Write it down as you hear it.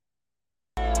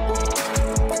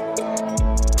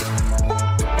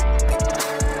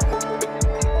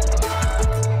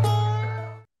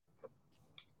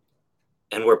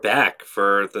And we're back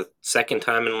for the second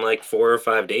time in like 4 or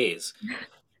 5 days.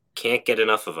 Can't get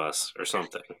enough of us or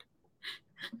something.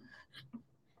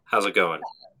 How's it going?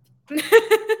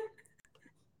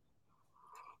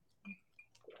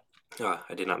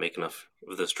 I did not make enough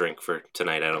of this drink for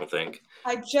tonight, I don't think.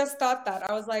 I just thought that.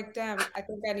 I was like, damn, I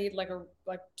think I need like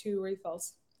two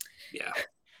refills. Yeah.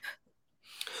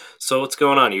 So what's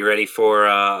going on? You ready for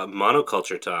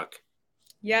monoculture talk?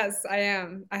 Yes, I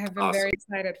am. I have been very Awesome.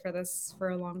 excited for this for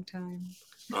a long time.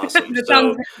 Awesome. It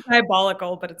sounds So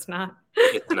diabolical, but it's not.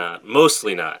 it's not,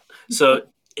 mostly not. So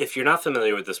if you're not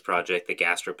familiar with this project, the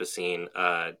Gastropocene,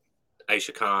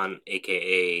 Aisha Khan,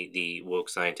 aka the woke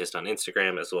scientist on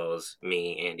Instagram, as well as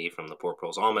me, Andy from the Poor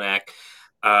Proles Almanac,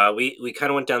 we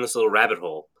kind of went down this little rabbit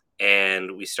hole,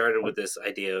 and we started with this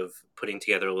idea of putting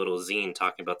together a little zine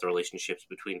talking about the relationships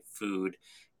between food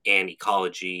and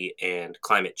ecology and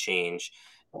climate change,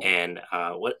 and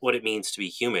what it means to be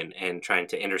human, and trying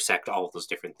to intersect all of those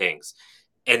different things.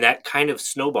 And that kind of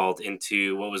snowballed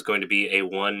into what was going to be a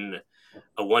one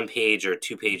page or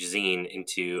 2 page zine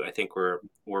into, I think we're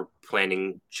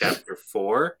planning chapter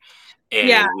 4,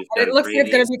 Yeah, and we've it done looks three like of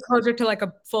it's gonna these. be closer to like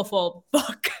a full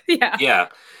book. Yeah. Yeah,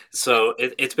 so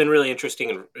it's been really interesting,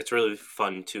 and it's really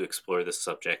fun to explore this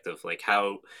subject of like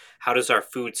how does our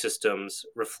food systems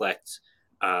reflect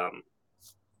um,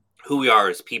 who we are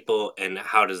as people, and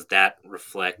how does that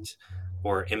reflect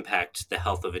or impact the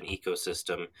health of an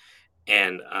ecosystem,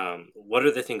 and what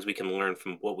are the things we can learn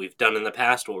from what we've done in the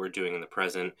past, what we're doing in the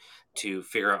present, to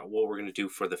figure out what we're going to do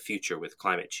for the future with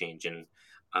climate change, and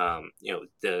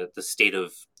the state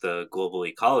of the global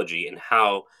ecology, and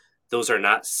how those are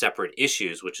not separate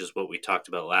issues, which is what we talked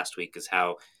about last week, is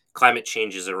how climate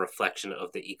change is a reflection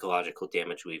of the ecological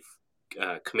damage we've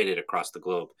committed across the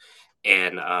globe,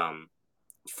 and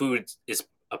food is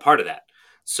a part of that.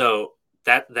 So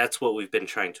that's what we've been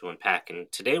trying to unpack.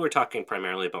 And today we're talking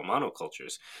primarily about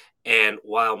monocultures. And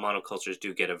while monocultures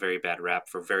do get a very bad rap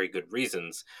for very good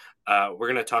reasons, we're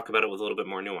going to talk about it with a little bit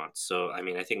more nuance. So, I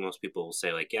mean, I think most people will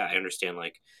say, like, yeah, I understand,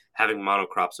 like, having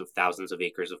monocrops of thousands of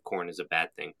acres of corn is a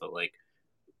bad thing. But, like,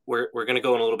 we're going to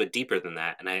go in a little bit deeper than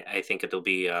that. And I think it'll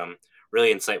be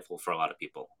really insightful for a lot of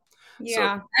people. So,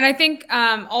 Yeah, and I think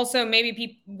also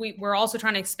maybe we're also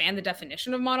trying to expand the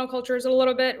definition of monocultures a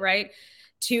little bit, right?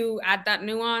 To add that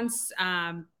nuance,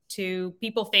 to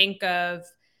people think of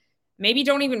maybe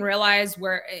don't even realize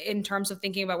where, in terms of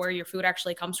thinking about where your food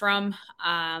actually comes from,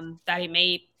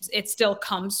 that it still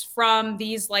comes from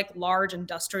these like large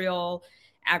industrial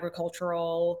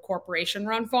agricultural corporation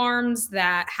run farms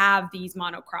that have these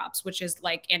monocrops, which is,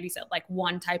 like Andy said, like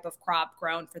one type of crop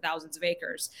grown for thousands of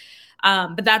acres.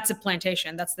 But that's a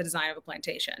plantation. That's the design of a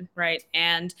plantation, right?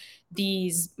 And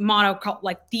these monocrop,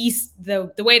 like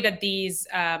the way that these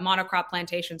monocrop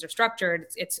plantations are structured,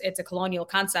 it's a colonial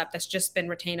concept that's just been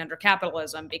retained under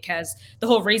capitalism, because the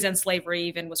whole reason slavery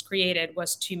even was created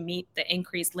was to meet the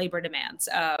increased labor demands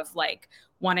of like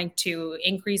wanting to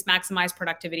increase, maximize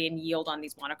productivity and yield on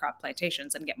these monocrop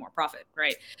plantations and get more profit,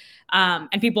 right?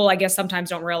 And people, I guess, sometimes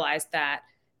don't realize that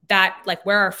like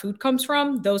where our food comes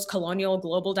from, those colonial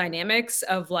global dynamics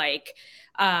of like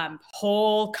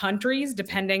whole countries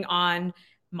depending on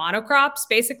monocrops,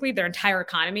 basically their entire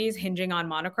economies hinging on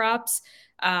monocrops,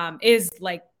 is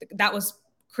like that was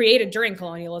created during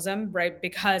colonialism, right?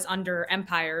 Because under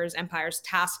empires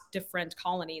tasked different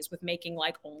colonies with making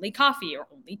like only coffee or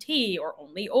only tea or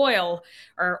only oil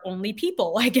or only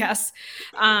people, I guess.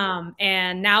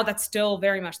 And now that's still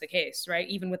very much the case, right?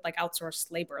 Even with like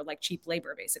outsourced labor, like cheap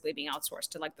labor basically being outsourced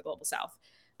to like the global south.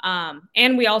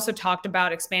 And we also talked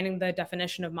about expanding the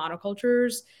definition of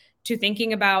monocultures to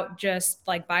thinking about just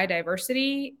like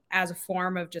biodiversity as a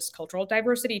form of just cultural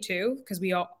diversity too, because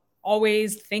we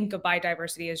always think of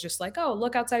biodiversity as just like, oh,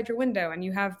 look outside your window and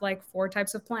you have like 4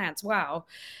 types of plants. Wow.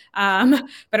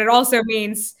 But it also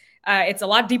means it's a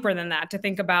lot deeper than that to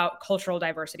think about cultural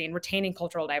diversity and retaining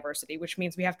cultural diversity, which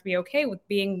means we have to be okay with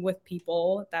being with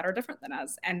people that are different than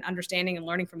us and understanding and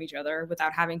learning from each other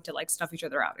without having to like stuff each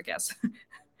other out, I guess.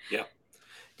 yeah.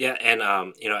 Yeah, and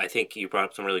I think you brought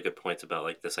up some really good points about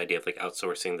like this idea of like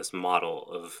outsourcing this model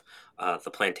of the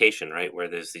plantation, right, where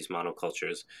there's these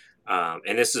monocultures,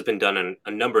 and this has been done in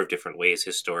a number of different ways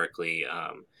historically.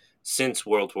 Since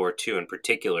World War II, in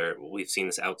particular, we've seen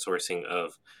this outsourcing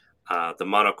of the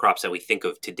monocrops that we think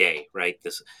of today, right?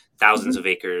 This thousands of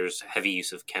acres, heavy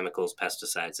use of chemicals,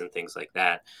 pesticides, and things like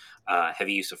that,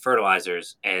 heavy use of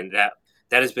fertilizers, and that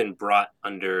has been brought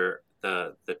under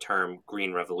the term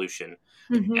green revolution,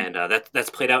 Mm-hmm. and that's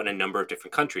played out in a number of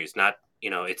different countries. Not,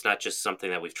 it's not just something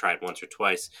that we've tried once or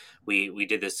twice. We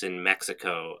did this in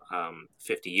Mexico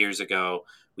 50 years ago.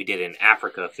 we did in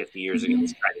Africa 50 years ago. Mhm.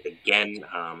 Let's try it again,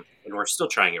 and we're still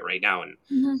trying it right now in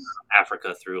Mhm.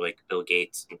 Africa through like Bill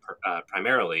Gates and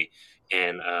primarily,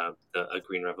 and the a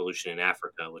green revolution in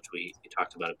Africa, which we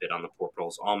talked about a bit on the Poor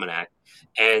People's Almanac.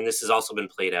 And this has also been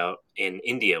played out in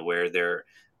India, where they're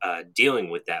dealing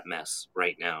with that mess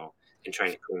right now and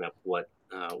trying to clean up what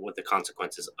the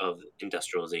consequences of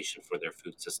industrialization for their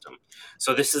food system.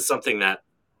 So this is something that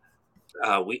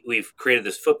we've created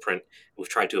this footprint. We've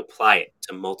tried to apply it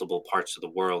to multiple parts of the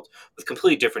world with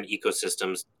completely different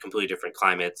ecosystems, completely different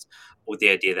climates, with the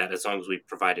idea that as long as we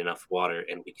provide enough water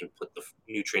and we can put the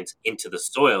nutrients into the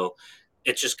soil,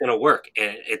 it's just going to work.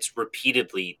 And it's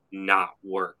repeatedly not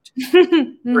worked.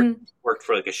 Worked, Mhm. worked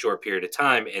for like a short period of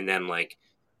time and then like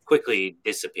quickly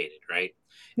dissipated, right?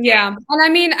 And Yeah, and I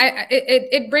mean,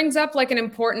 it brings up like an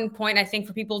important point I think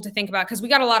for people to think about because we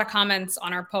got a lot of comments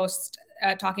on our post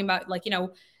talking about like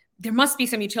there must be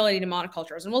some utility to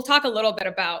monocultures, and we'll talk a little bit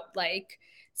about like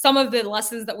some of the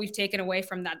lessons that we've taken away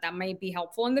from that that might be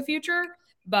helpful in the future.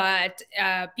 But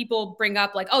people bring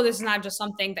up like, oh, this is not just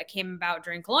something that came about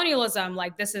during colonialism.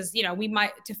 Like this is we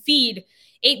might to feed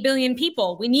 8 billion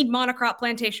people, we need monocrop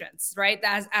plantations, right?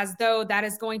 As though that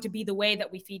is going to be the way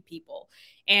that we feed people.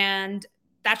 And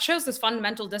that shows this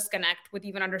fundamental disconnect with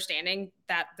even understanding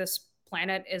that this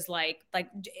planet is like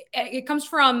it comes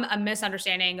from a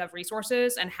misunderstanding of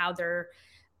resources and how they're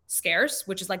scarce,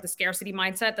 which is like the scarcity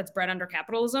mindset that's bred under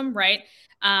capitalism, right?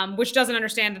 Which doesn't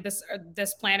understand that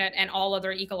this planet and all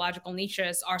other ecological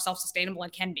niches are self-sustainable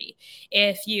and can be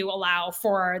if you allow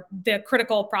for the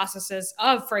critical processes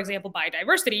of, for example,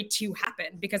 biodiversity to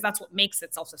happen, because that's what makes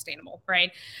it self-sustainable,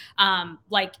 right?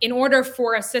 Like in order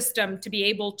for a system to be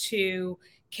able to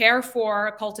care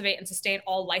for, cultivate, and sustain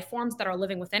all life forms that are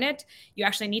living within it, you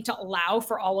actually need to allow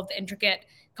for all of the intricate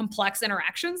complex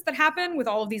interactions that happen with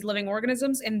all of these living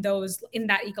organisms in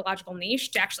that ecological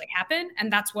niche to actually happen.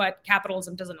 And that's what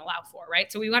capitalism doesn't allow for, right?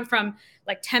 So we went from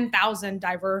like 10,000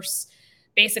 diverse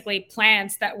basically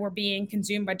plants that were being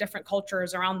consumed by different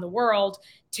cultures around the world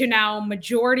to now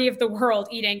majority of the world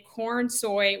eating corn,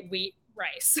 soy, wheat,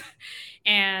 rice.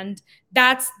 And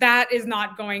that is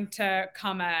not going to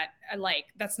come at like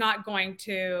that's not going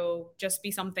to just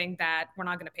be something that we're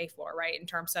not going to pay for, right? In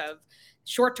terms of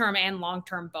short term and long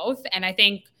term both. And I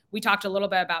think we talked a little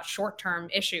bit about short term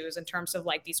issues in terms of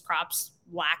like these crops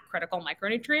lack critical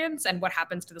micronutrients and what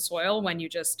happens to the soil when you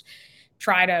just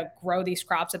try to grow these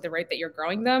crops at the rate that you're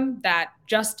growing them. That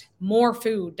just more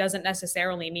food doesn't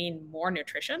necessarily mean more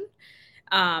nutrition,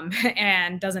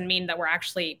 and doesn't mean that we're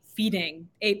actually feeding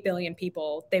 8 billion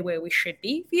people the way we should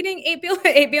be feeding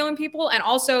 8 billion people. And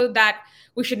also that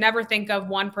we should never think of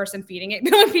one person feeding 8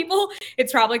 billion people.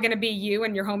 It's probably going to be you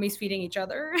and your homies feeding each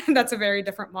other. That's a very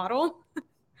different model.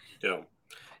 you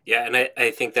Yeah, and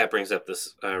I think that brings up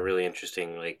this really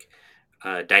interesting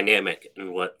dynamic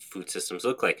in what food systems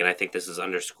look like, and I think this has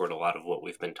underscored a lot of what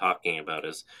we've been talking about.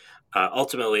 Is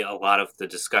ultimately a lot of the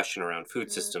discussion around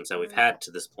food systems that we've had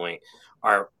to this point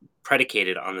are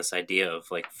predicated on this idea of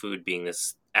like food being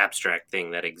this abstract thing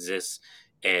that exists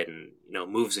and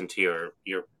moves into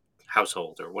your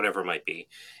household or whatever it might be,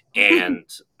 and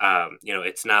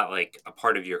it's not like a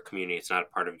part of your community, it's not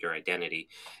a part of your identity.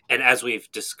 And as we've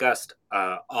discussed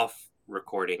off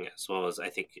recording, as well as I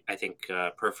think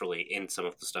peripherally in some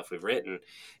of the stuff we've written,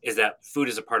 is that food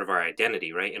is a part of our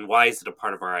identity, right? And why is it a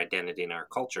part of our identity and our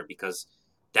culture? Because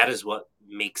that is what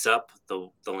makes up the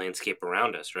landscape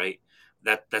around us, right?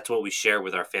 That's what we share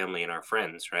with our family and our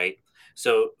friends, right?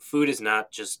 So food is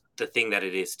not just the thing that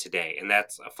it is today, and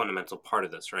that's a fundamental part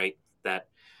of this, right? That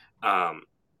um,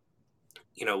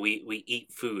 we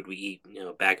eat food, we eat,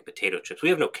 a bag of potato chips. We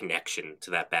have no connection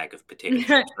to that bag of potato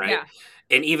chips, right? Yeah.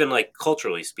 And even like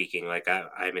culturally speaking, like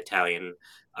I'm Italian,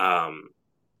 um,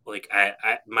 like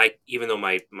my even though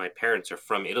my parents are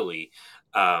from Italy,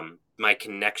 my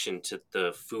connection to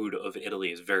the food of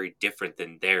Italy is very different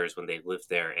than theirs when they lived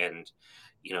there. And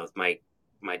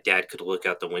my dad could look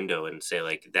out the window and say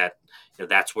like that,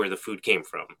 that's where the food came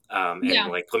from. And Yeah.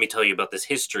 like, let me tell you about this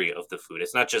history of the food.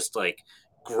 It's not just like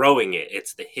growing it;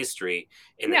 it's the history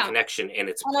and the Yeah. connection and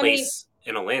its And I mean, place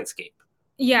in a landscape.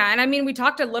 yeah, and I mean, we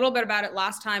talked a little bit about it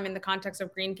last time in the context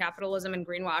of green capitalism and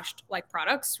greenwashed like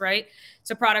products, right?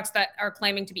 So products that are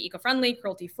claiming to be eco-friendly,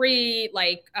 cruelty-free,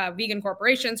 like vegan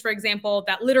corporations, for example,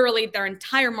 that literally their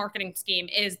entire marketing scheme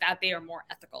is that they are more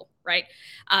ethical, right?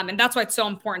 And that's why it's so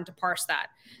important to parse that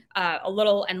a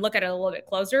little and look at it a little bit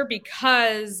closer,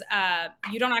 because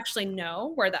you don't actually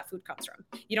know where that food comes from.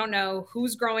 You don't know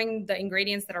who's growing the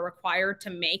ingredients that are required to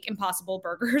make Impossible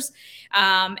burgers,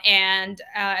 and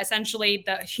essentially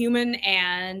the human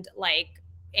and like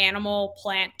animal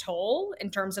plant toll in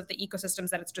terms of the ecosystems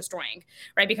that it's destroying,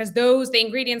 right? Because the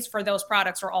ingredients for those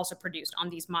products are also produced on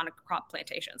these monocrop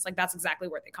plantations. Like that's exactly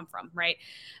where they come from, right?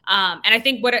 And I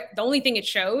think the only thing it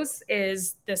shows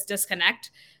is this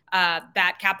disconnect,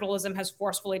 that capitalism has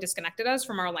forcefully disconnected us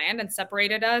from our land and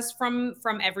separated us from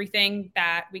everything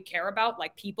that we care about,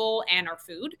 like people and our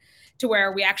food, to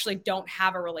where we actually don't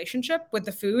have a relationship with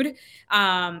the food.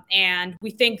 And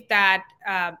we think that,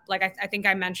 I think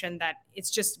I mentioned that it's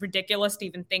just ridiculous to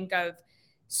even think of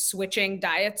switching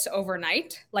diets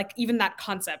overnight. Like even that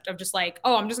concept of just like,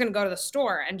 oh, I'm just going to go to the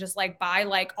store and just like buy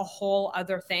like a whole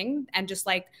other thing and just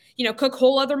like, cook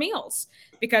whole other meals,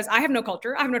 because I have no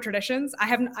culture, I have no traditions,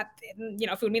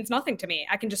 food means nothing to me.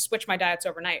 I can just switch my diets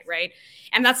overnight, right?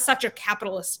 And that's such a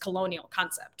capitalist colonial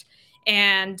concept.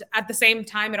 And at the same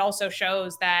time, it also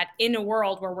shows that in a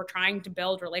world where we're trying to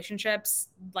build relationships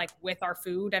like with our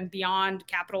food and beyond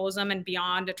capitalism and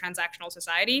beyond a transactional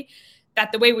society,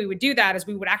 that the way we would do that is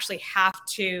we would actually have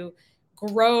to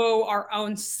grow our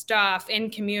own stuff in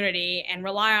community and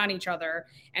rely on each other,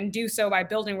 and do so by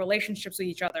building relationships with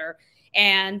each other.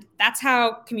 And that's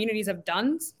how communities have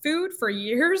done food for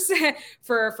years,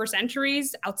 for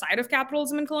centuries outside of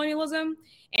capitalism and colonialism.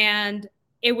 And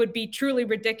it would be truly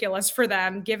ridiculous for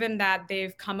them, given that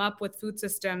they've come up with food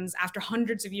systems after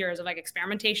hundreds of years of like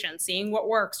experimentation, seeing what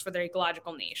works for their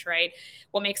ecological niche, right?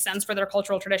 What makes sense for their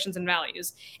cultural traditions and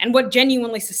values, and what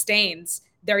genuinely sustains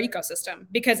their ecosystem,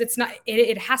 because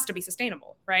it has to be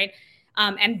sustainable, right?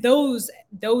 And those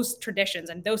traditions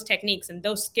and those techniques and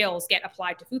those skills get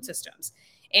applied to food systems.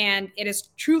 And it is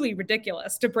truly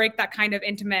ridiculous to break that kind of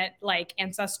intimate, like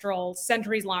ancestral,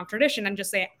 centuries long tradition and just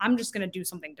say, I'm just going to do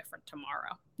something different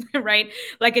tomorrow, right?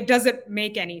 Like it doesn't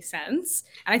make any sense.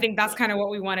 And I think that's kind of what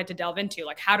we wanted to delve into.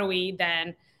 Like, how do we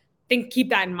then keep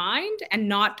that in mind and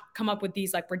not come up with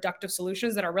these like reductive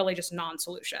solutions that are really just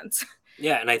non-solutions?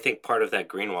 Yeah, and I think part of that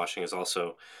greenwashing is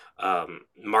also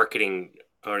marketing,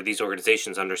 or these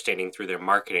organizations understanding through their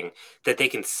marketing that they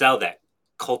can sell that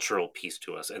cultural piece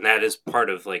to us, and that is part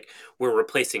of like we're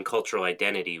replacing cultural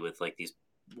identity with like these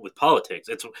with politics.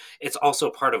 It's also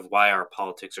part of why our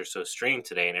politics are so strained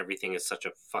today, and everything is such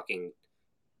a fucking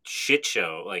shit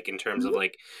show, like in terms of Mhm.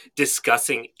 like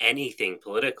discussing anything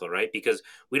political, right? Because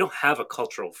we don't have a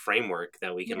cultural framework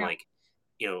that we can Yeah. like,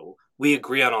 we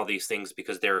agree on all these things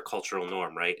because they're a cultural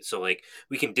norm, right? So like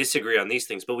we can disagree on these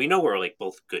things, but we know we're like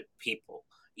both good people,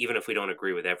 even if we don't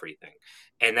agree with everything.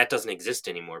 And that doesn't exist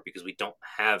anymore because we don't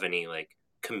have any like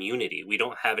community. We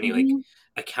don't have any like Mhm.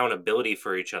 accountability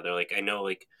for each other. Like I know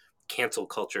like cancel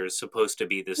culture is supposed to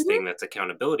be this Mhm. thing that's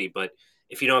accountability, but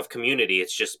if you don't have community,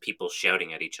 it's just people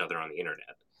shouting at each other on the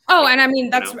internet. Oh, Like, and I mean,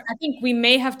 you know? I think we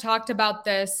may have talked about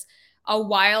this a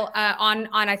while,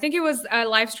 I think it was a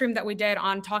live stream that we did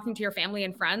on talking to your family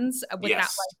and friends, with that,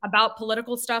 Yes. like about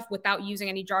political stuff without using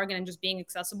any jargon and just being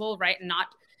accessible, right? And not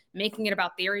making it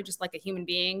about theory, just like a human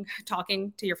being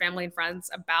talking to your family and friends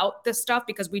about this stuff,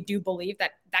 because we do believe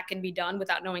that that can be done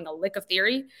without knowing a lick of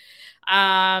theory.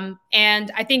 And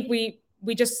I think we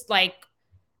just like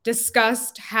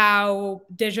discussed how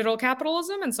digital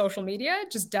capitalism and social media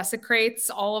just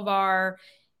desecrates all of our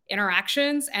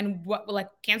interactions, and what like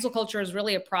cancel culture is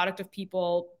really a product of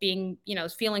people being,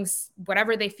 feeling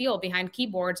whatever they feel behind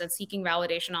keyboards and seeking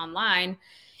validation online,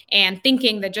 and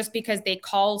thinking that just because they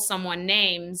call someone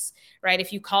names, right?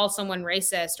 If you call someone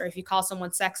racist or if you call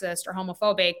someone sexist or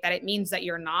homophobic, that it means that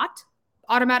you're not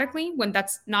automatically, when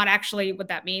that's not actually what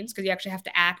that means, because you actually have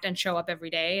to act and show up every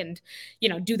day and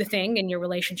do the thing in your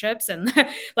relationships, and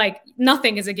like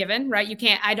nothing is a given, right? You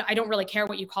can't, I don't really care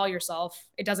what you call yourself,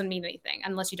 it doesn't mean anything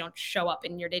unless you don't show up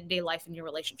in your day-to-day life and your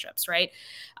relationships, right?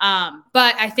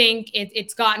 But I think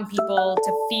it's gotten people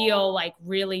to feel like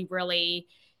really really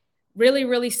really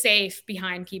really safe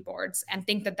behind keyboards and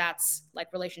think that that's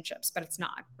like relationships, but it's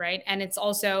not, right? And it's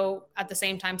also at the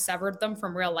same time severed them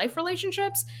from real life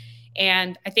relationships.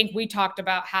 And I think we talked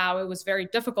about how it was very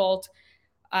difficult,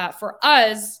 for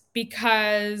us,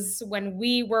 because when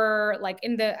we were like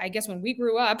I guess when we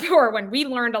grew up or when we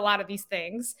learned a lot of these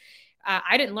things,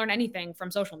 I didn't learn anything from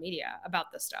social media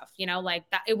about this stuff. Like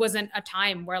that, it wasn't a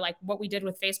time where like what we did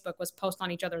with Facebook was post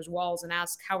on each other's walls and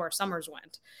ask how our summers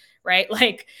went, right?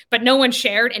 Like, but no one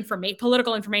shared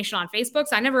political information on Facebook.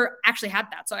 So I never actually had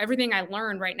that. So everything I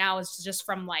learned right now is just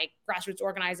from like grassroots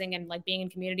organizing and like being in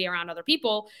community around other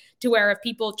people, to where if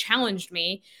people challenged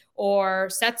me or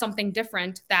said something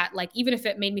different that like even if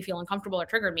it made me feel uncomfortable or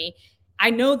triggered me, I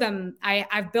know them.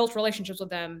 I've built relationships with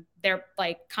them. They're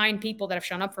like kind people that have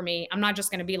shown up for me. I'm not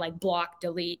just going to be like block,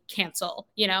 delete, cancel.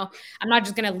 I'm not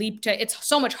just going to leap to. It's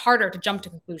so much harder to jump to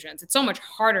conclusions. It's so much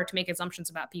harder to make assumptions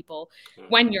about people Mm.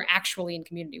 when you're actually in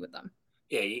community with them.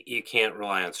 Yeah, you can't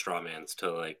rely on straw mans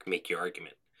to like make your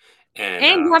argument. And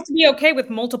And you have to be okay with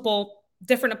multiple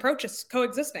different approaches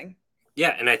coexisting.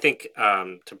 yeah, and I think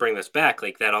to bring this back,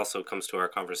 like that also comes to our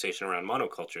conversation around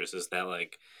monocultures, is that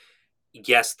like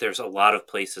yes, there's a lot of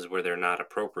places where they're not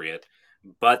appropriate,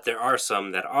 but there are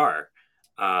some that are.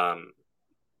 Um,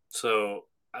 so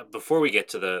before we get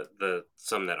to the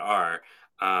some that are,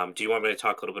 do you want me to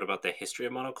talk a little bit about the history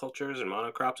of monocultures and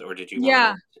monocrops, or did you want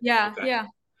Yeah, to? yeah, Okay. yeah.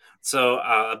 So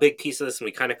a big piece of this, and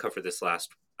we kind of covered this the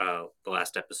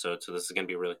last episode, so this is going to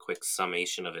be a really quick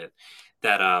summation of it.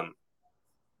 That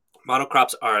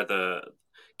monocrops are the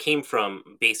came from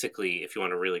basically, if you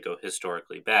want to really go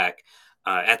historically back,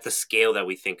 at the scale that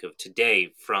we think of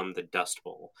today from the Dust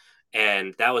Bowl,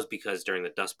 and that was because during the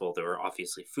Dust Bowl there were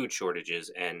obviously food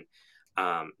shortages, and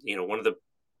one of the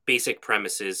basic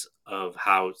premises of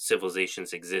how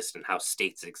civilizations exist and how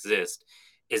states exist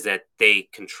is that they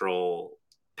control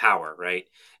power, right?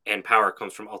 And power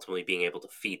comes from ultimately being able to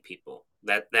feed people.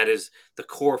 That is the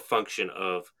core function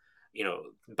of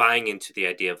buying into the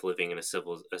idea of living in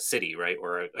a city, right,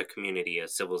 or a community, a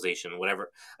civilization,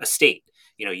 whatever, a state.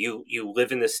 You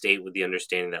live in this state with the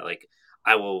understanding that like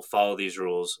I will follow these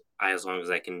rules as long as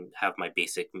I can have my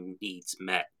basic needs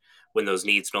met. When those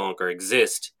needs no longer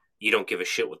exist, you don't give a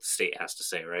shit what the state has to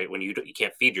say, right? When you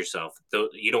can't feed yourself, though,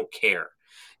 you don't care.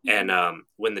 And Mhm.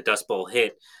 when the Dust Bowl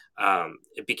hit,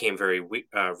 it became very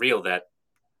real that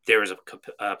there is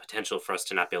a potential for us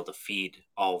to not be able to feed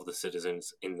all of the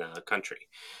citizens in the country.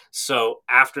 So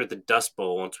after the Dust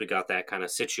Bowl, once we got that kind of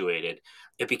situated,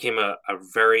 it became a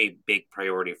very big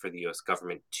priority for the U.S.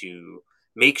 government to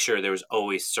make sure there was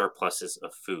always surpluses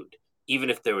of food, even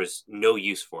if there was no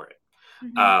use for it.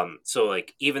 Mhm. So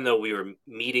like even though we were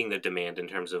meeting the demand in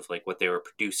terms of like what they were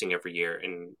producing every year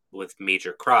and with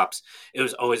major crops, it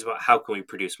was always about how can we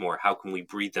produce more? How can we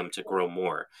breed them to grow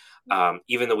more?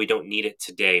 Even though we don't need it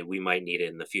today, we might need it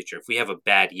in the future. If we have a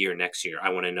bad year next year, I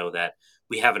want to know that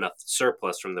we have enough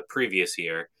surplus from the previous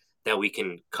year that we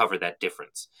can cover that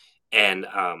difference. And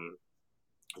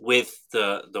with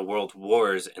the world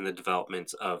wars and the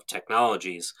developments of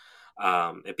technologies,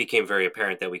 it became very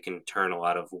apparent that we can turn a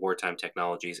lot of wartime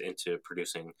technologies into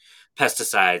producing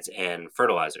pesticides and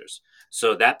fertilizers.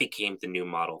 So that became the new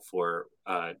model for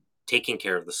taking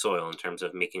care of the soil in terms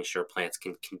of making sure plants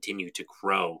can continue to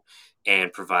grow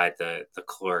and provide the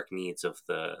caloric needs of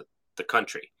the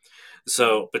country. Mhm.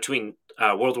 So between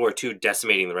World War II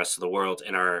decimating the rest of the world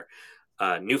and our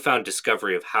newfound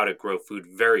discovery of how to grow food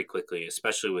very quickly,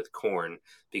 especially with corn,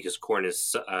 because corn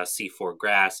is C4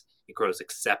 grass. It grows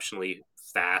exceptionally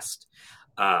fast.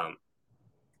 Um,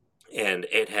 and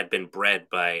it had been bred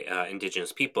by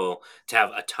indigenous people to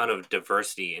have a ton of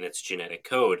diversity in its genetic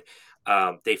code.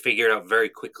 They figured out very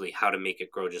quickly how to make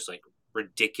it grow just like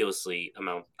ridiculously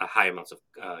high amounts of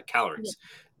Yeah. calories.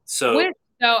 So With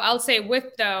though, I'll say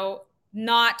with though,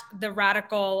 not the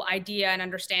radical idea and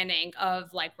understanding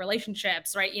of like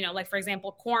relationships, right? Like for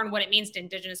example, corn, what it means to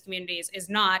indigenous communities is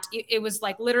not, it was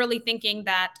like literally thinking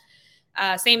that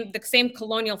the same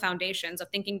colonial foundations of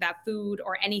thinking that food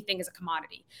or anything is a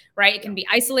commodity, right? It yeah, can be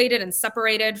isolated and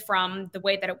separated from the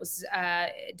way that it was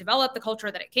developed, the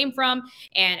culture that it came from,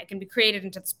 and it can be created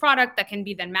into this product that can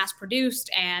be then mass produced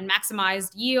and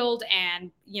maximized yield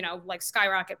and like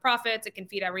skyrocket profits. It can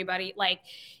feed everybody. Like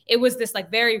it was this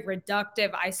like very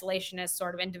reductive, isolationist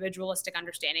sort of individualistic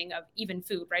understanding of even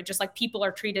food, right? Just like people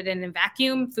are treated in a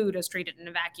vacuum, food is treated in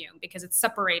a vacuum because it's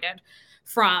separated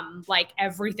from like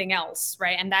everything else,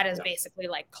 right? And that is yeah. basically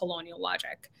like colonial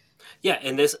logic. Yeah,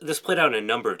 and this played out in a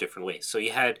number of different ways. So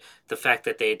you had the fact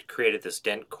that they'd created this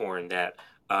dent corn that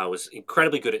was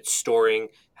incredibly good at storing,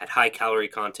 had high calorie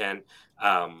content,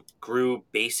 grew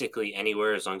basically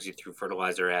anywhere as long as you threw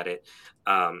fertilizer at it.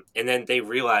 And then they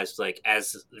realized, like,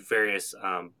 as various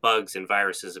bugs and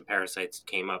viruses and parasites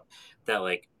came up, that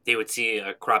like they would see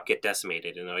a crop get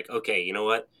decimated, and they're like, okay, you know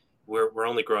what? We're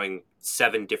only growing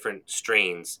 7 different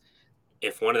strains.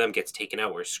 If one of them gets taken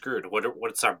out, we're screwed.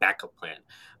 What's our backup plan?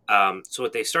 So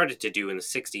what they started to do in the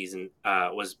 60s and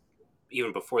was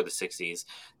even before the 60s,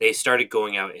 they started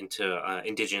going out into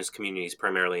indigenous communities,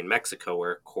 primarily in Mexico,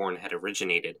 where corn had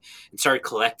originated, and started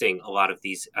collecting a lot of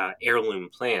these heirloom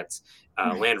plants,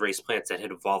 land-raised plants that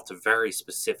had evolved to very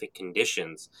specific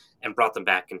conditions, and brought them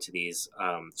back into these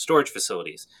storage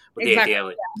facilities with the Exactly. idea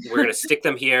like we're going to stick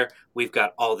them here. We've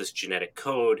got all this genetic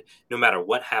code. No matter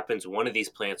what happens, one of these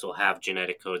plants will have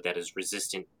genetic code that is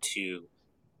resistant to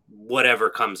whatever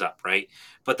comes up, right?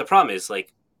 But the problem is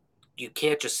like you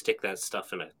can't just stick that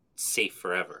stuff in a safe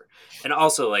forever. And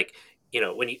also like,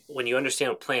 when you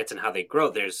understand plants and how they grow,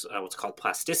 there's what's called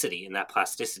plasticity, and that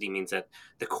plasticity means that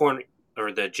the corn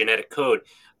or the genetic code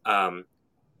um,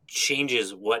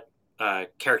 changes what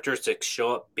characteristics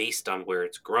show up based on where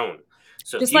it's grown.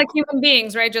 So if Just you, like human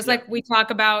beings, right? Just yeah, like we talk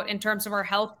about in terms of our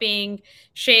health being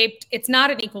shaped, it's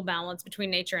not an equal balance between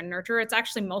nature and nurture. It's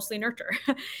actually mostly nurture.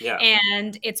 yeah,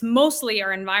 And it's mostly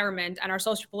our environment and our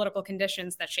social political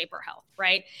conditions that shape our health,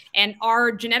 right? And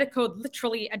our genetic code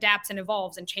literally adapts and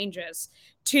evolves and changes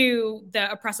to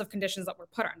the oppressive conditions that we're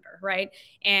put under, right?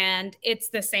 And it's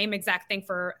the same exact thing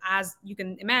for, as you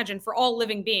can imagine, for all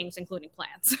living beings, including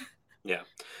plants. yeah.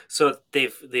 So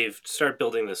they've started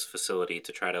building this facility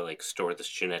to try to like store this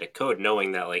genetic code,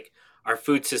 knowing that like our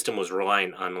food system was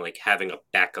relying on like having a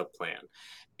backup plan,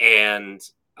 and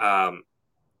um,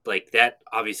 like that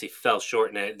obviously fell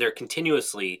short, and they're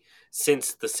continuously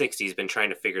since the 60s been trying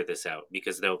to figure this out,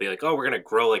 because they'll be like, oh, we're going to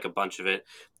grow like a bunch of it.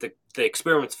 The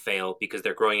experiments fail because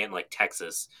they're growing it in like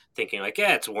Texas, thinking like,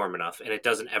 yeah, it's warm enough, and it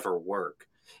doesn't ever work.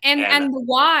 And And the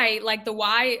why, like the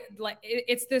why, like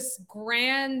it's this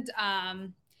grand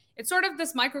it's sort of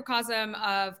this microcosm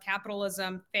of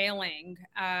capitalism failing,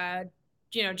 like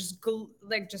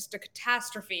just a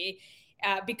catastrophe,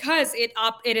 because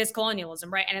it is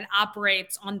colonialism, right? And it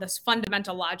operates on this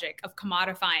fundamental logic of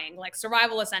commodifying like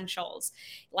survival essentials,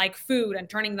 like food, and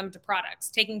turning them to products,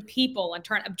 taking people and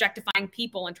objectifying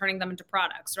people and turning them into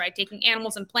products, right? Taking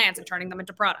animals and plants and turning them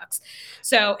into products.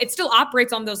 So it still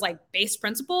operates on those like base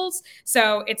principles.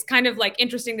 So it's kind of like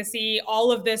interesting to see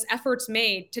all of this efforts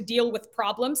made to deal with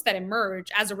problems that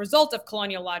emerge as a result of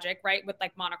colonial logic, right? With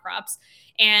like monocrops.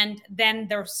 And then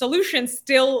their solutions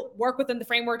still work within the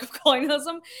framework of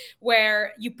colonialism,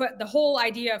 where you put the whole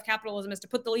idea of capitalism is to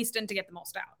put the least in to get the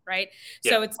most out, right?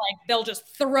 yeah, So it's like they'll just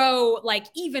throw like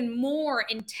even more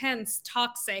intense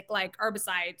toxic like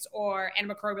herbicides or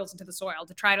antimicrobials into the soil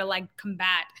to try to like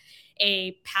combat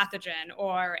a pathogen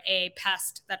or a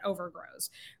pest that overgrows,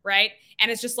 right?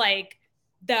 And it's just like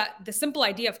the simple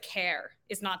idea of care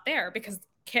is not there, because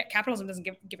capitalism doesn't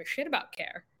give a shit about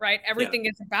care, right? yeah. Everything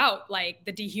is about like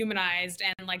the dehumanized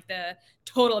and like the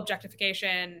total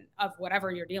objectification of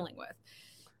whatever you're dealing with.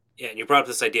 Yeah, and you brought up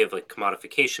this idea of like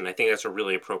commodification. I think that's a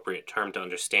really appropriate term to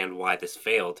understand why this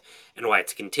failed and why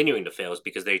it's continuing to fail, is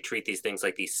because they treat these things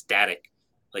like these static,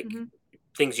 like Mm-hmm.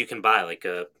 things you can buy, Like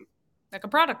a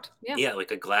product, yeah.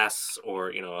 like a glass or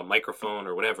a microphone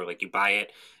or whatever. Like you buy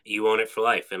it, you own it for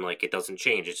life, and like it doesn't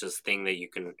change. It's just a thing that you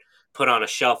can put on a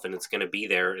shelf, and it's going to be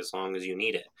there as long as you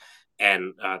need it.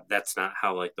 And that's not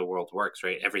how like the world works,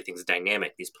 right? Everything's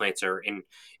dynamic. These plants are in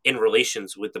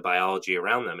relations with the biology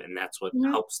around them, and that's what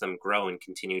Mm-hmm. helps them grow and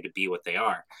continue to be what they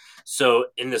are. So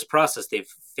in this process,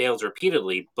 they've failed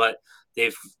repeatedly, but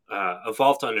they've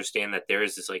evolved to understand that there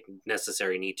is this like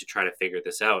necessary need to try to figure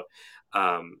this out,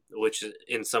 which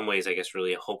in some ways I guess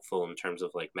really hopeful in terms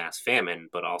of like mass famine,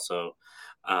 but also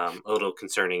a little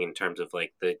concerning in terms of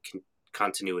like the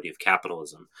continuity of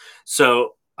capitalism.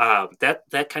 So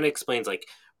that kind of explains like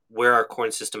where our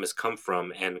corn system has come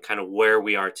from and kind of where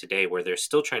we are today, where they're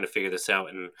still trying to figure this out.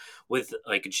 And with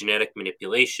like genetic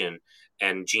manipulation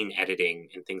and gene editing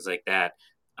and things like that,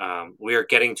 we are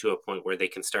getting to a point where they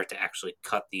can start to actually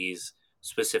cut these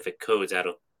specific codes out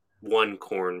of one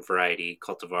corn variety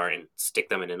cultivar and stick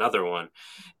them in another one.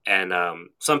 And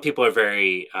some people are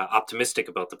very optimistic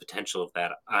about the potential of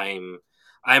that. I'm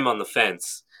on the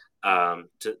fence. I'm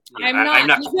I'm not.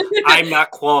 not I'm not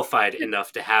qualified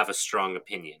enough to have a strong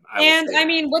opinion. I will And say I that.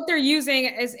 mean, what they're using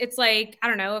is, it's like, I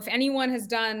don't know if anyone has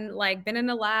done like been in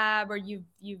a lab, or you've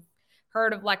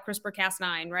heard of like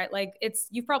CRISPR-Cas9, right? Like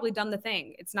you've probably done the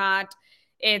thing. It's not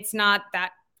that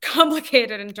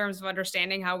complicated in terms of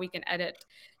understanding how we can edit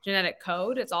genetic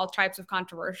code. It's all types of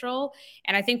controversial.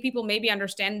 And I think people maybe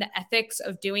understand the ethics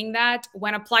of doing that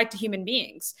when applied to human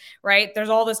beings, right? There's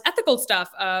all this ethical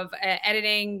stuff of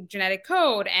editing genetic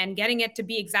code and getting it to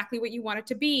be exactly what you want it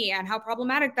to be, and how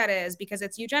problematic that is because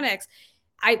it's eugenics.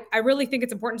 I really think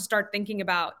it's important to start thinking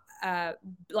about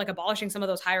like abolishing some of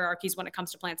those hierarchies when it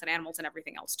comes to plants and animals and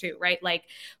everything else too, right? Like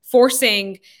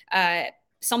forcing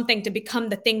something to become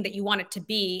the thing that you want it to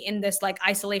be in this like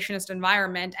isolationist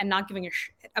environment, and not giving a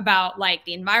shit about like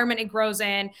the environment it grows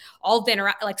in, all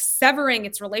the like severing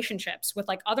its relationships with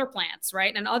like other plants,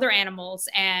 right? And other animals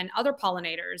and other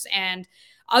pollinators, and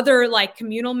other like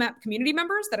community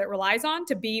members that it relies on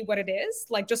to be what it is,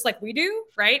 like just like we do,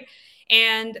 right?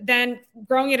 And then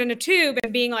growing it in a tube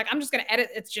and being like, I'm just going to edit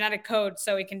its genetic code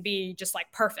so it can be just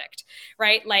like perfect,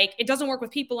 right? Like it doesn't work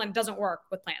with people and it doesn't work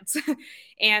with plants.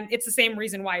 And it's the same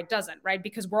reason why it doesn't, right?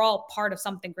 Because we're all part of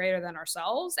something greater than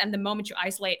ourselves. And the moment you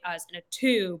isolate us in a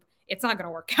tube, it's not going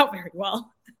to work out very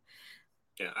well.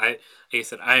 Yeah, like I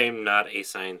said, I am not a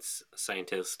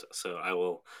scientist, so I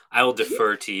will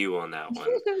defer to you on that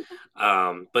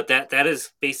one. But that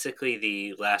is basically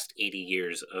the last 80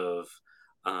 years of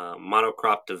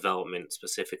monocrop development,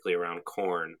 specifically around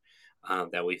corn,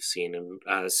 that we've seen.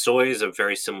 And soy is a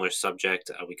very similar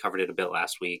subject. We covered it a bit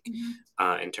last week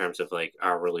in terms of like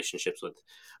our relationships with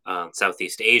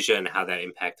Southeast Asia and how that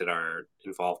impacted our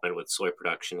involvement with soy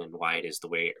production and why it is the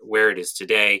way where it is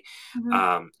today.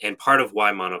 Mm-hmm. And part of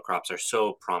why monocrops are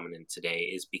so prominent today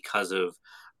is because of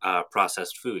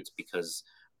processed foods, because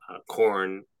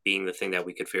corn being the thing that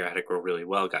we could figure out how to grow really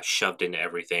well got shoved into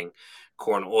everything.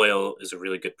 Corn oil is a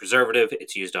really good preservative.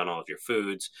 It's used on all of your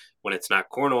foods. When it's not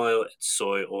corn oil, it's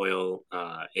soy oil,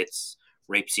 it's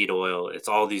rapeseed oil. It's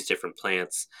all these different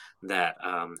plants that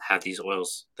have these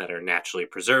oils that are naturally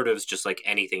preservatives, just like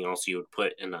anything else you would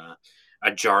put in a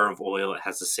jar of oil. It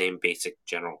has the same basic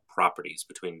general properties.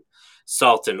 Between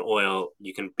salt and oil,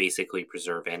 you can basically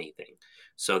preserve anything.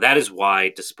 So that is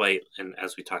why, despite, and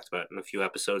as we talked about in a few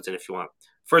episodes, and if you want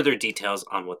further details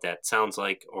on what that sounds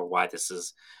like or why this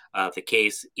is the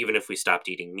case, even if we stopped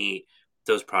eating meat,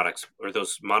 those products or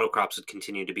those monocrops would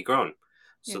continue to be grown.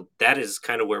 Yeah. So that is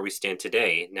kind of where we stand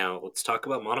today. Now let's talk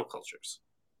about monocultures.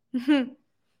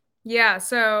 Yeah,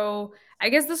 so I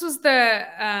guess this was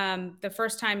the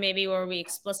first time maybe where we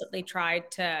explicitly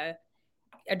tried to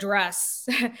address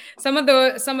some of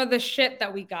the shit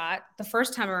that we got the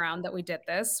first time around that we did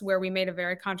this, where we made a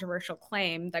very controversial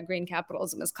claim that green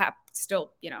capitalism is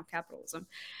still, capitalism,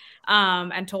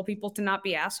 and told people to not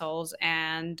be assholes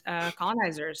and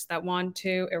colonizers that want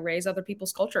to erase other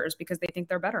people's cultures because they think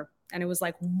they're better. And it was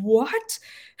like, what?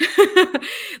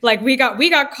 Like we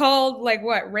got called like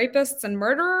what, rapists and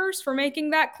murderers for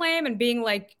making that claim and being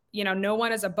like, no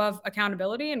one is above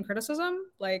accountability and criticism.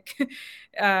 Like,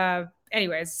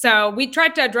 anyways, so we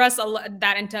tried to address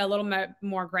that into a little bit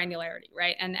more granularity,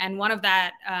 right? And one of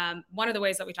the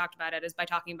ways that we talked about it is by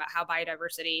talking about how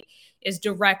biodiversity is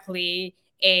directly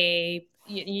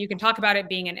you can talk about it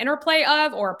being an interplay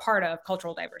of or a part of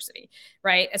cultural diversity,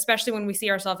 right? Especially when we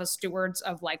see ourselves as stewards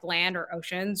of like land or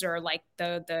oceans or like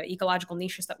the ecological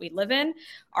niches that we live in.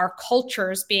 Our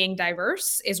cultures being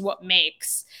diverse is what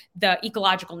makes the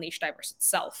ecological niche diverse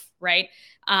itself, right?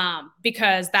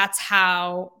 Because that's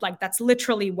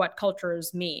literally what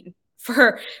cultures mean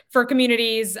for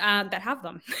communities that have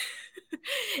them.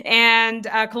 And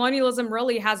colonialism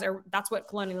really that's what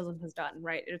colonialism has done,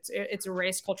 right? It's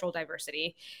erased cultural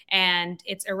diversity, and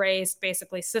it's erased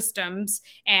basically systems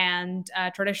and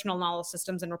traditional knowledge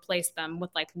systems and replaced them with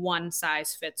like one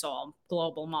size fits all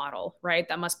global model, right?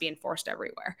 That must be enforced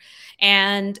everywhere.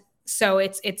 And so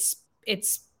it's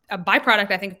a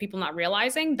byproduct, I think, of people not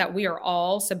realizing that we are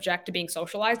all subject to being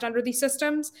socialized under these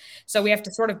systems. So we have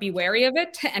to sort of be wary of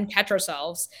it and catch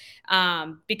ourselves,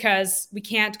 because we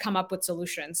can't come up with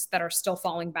solutions that are still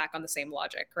falling back on the same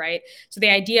logic, right? So the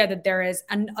idea that there is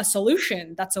a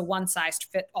solution that's a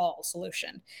one-size-fit-all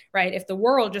solution, right? If the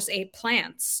world just ate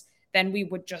plants, then we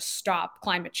would just stop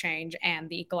climate change and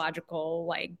the ecological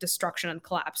like destruction and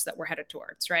collapse that we're headed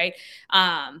towards, right?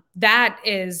 That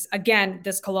is, again,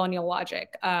 this colonial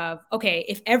logic of, okay,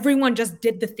 if everyone just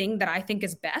did the thing that I think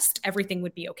is best, everything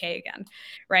would be okay again,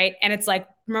 right? And it's like,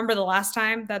 remember the last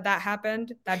time that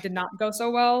happened? That did not go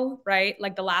so well, right?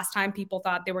 Like the last time people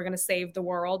thought they were going to save the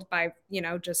world by,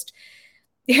 just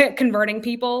converting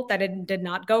people, that it did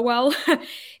not go well.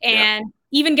 And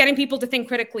even getting people to think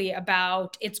critically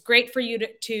about, it's great for you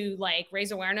to like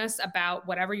raise awareness about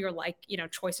whatever your like,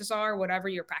 choices are, whatever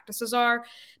your practices are.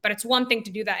 But it's one thing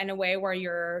to do that in a way where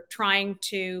you're trying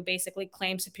to basically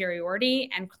claim superiority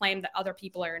and claim that other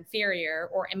people are inferior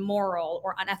or immoral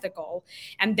or unethical,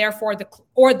 and therefore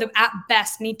at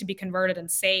best need to be converted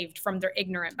and saved from their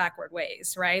ignorant backward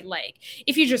ways, right? Like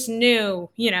if you just knew,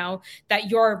 that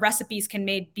your recipes can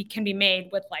be made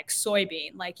with like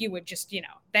soybean, like you would just,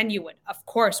 then you would, of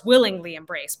course, willingly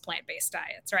embrace plant-based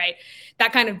diets, right?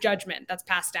 That kind of judgment that's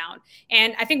passed down.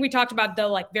 And I think we talked about the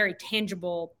like very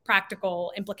tangible,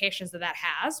 practical implications that that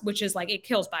has, which is like it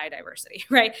kills biodiversity,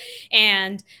 right?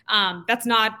 And that's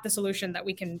not the solution that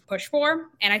we can push for.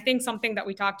 And I think something that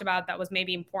we talked about that was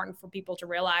maybe important for people to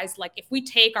realize, like if we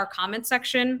take our comment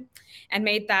section and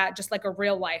made that just like a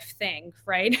real life thing,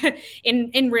 right?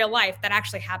 in real life, that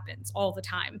actually happens all the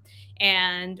time.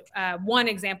 And one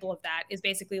example of that is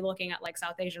basically looking at like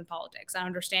South Asian politics and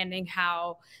understanding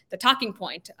how the talking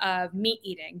point of meat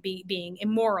eating being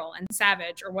immoral and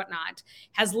savage or whatnot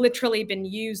has literally been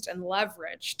used and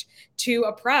leveraged to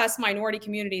oppress minority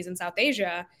communities in South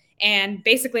Asia. And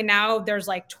basically now there's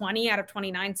like 20 out of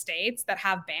 29 states that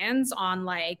have bans on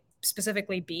like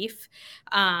specifically beef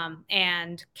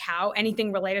and cow,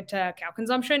 anything related to cow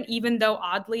consumption, even though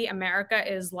oddly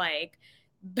America is like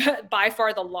by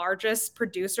far the largest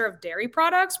producer of dairy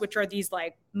products, which are these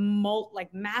like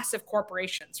massive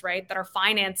corporations, right, that are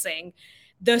financing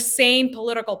the same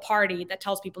political party that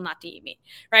tells people not to eat meat,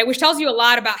 right? Which tells you a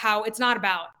lot about how it's not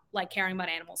about like caring about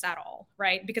animals at all,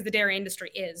 right? Because the dairy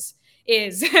industry is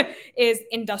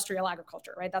industrial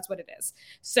agriculture, right? That's what it is.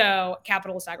 So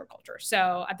capitalist agriculture.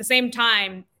 So at the same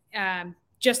time,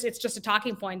 it's just a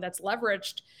talking point that's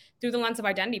leveraged through the lens of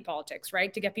identity politics,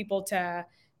 right? To get people to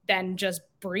then just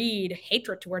breed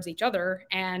hatred towards each other.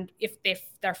 And if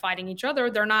they're fighting each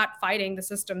other, they're not fighting the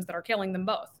systems that are killing them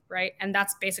both, right? And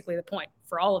that's basically the point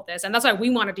for all of this. And that's why we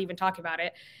wanted to even talk about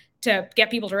it, to get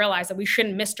people to realize that we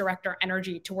shouldn't misdirect our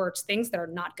energy towards things that are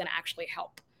not going to actually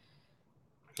help.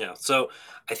 Yeah. So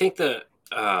I think to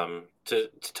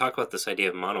talk about this idea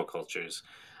of monocultures,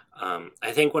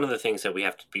 I think one of the things that we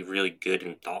have to be really good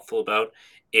and thoughtful about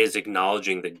is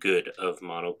acknowledging the good of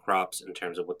monocrops in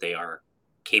terms of what they are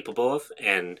capable of.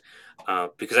 And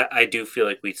because I do feel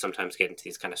like we sometimes get into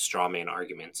these kind of straw man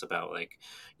arguments about like,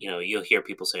 you'll hear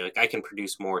people say like, I can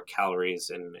produce more calories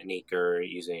in an acre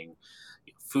using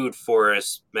food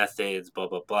forest methods, blah,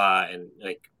 blah, blah. And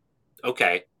like,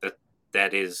 okay,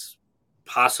 that is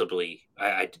possibly,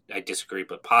 I disagree,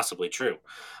 but possibly true.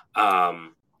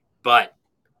 But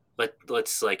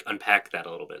let's like unpack that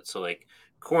a little bit. So like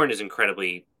corn is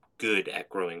incredibly good at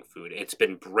growing food. It's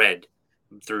been bred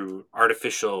through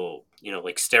artificial,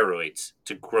 like steroids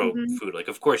to grow Mm-hmm. food. Like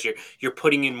of course you're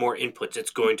putting in more inputs.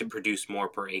 It's going to produce more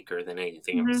per acre than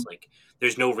anything Mm-hmm. else. Like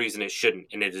there's no reason it shouldn't,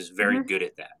 and it is very Mm-hmm. good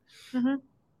at that. Mm-hmm.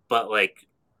 But like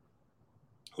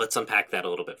let's unpack that a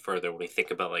little bit further when we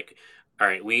think about like, all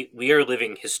right, we are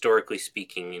living historically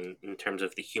speaking in terms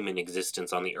of the human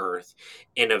existence on the earth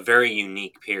in a very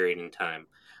unique period in time.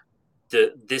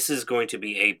 This is going to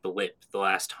be a blip the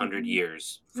last 100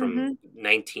 years from Mm-hmm.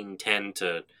 1910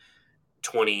 to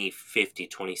 2050,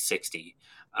 2060,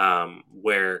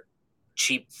 where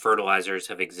cheap fertilizers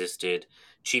have existed,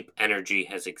 cheap energy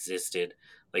has existed.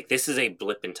 Like this is a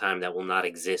blip in time that will not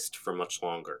exist for much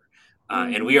longer.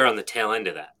 And we Mm-hmm. are on the tail end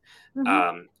of that.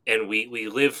 Mm-hmm. And we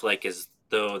live like as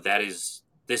though this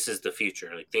is the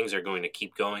future. Like things are going to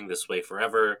keep going this way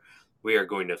forever. We are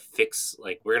going to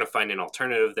we're going to find an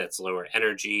alternative that's lower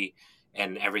energy,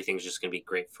 and everything's just going to be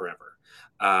great forever.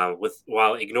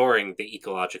 While ignoring the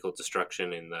ecological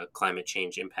destruction and the climate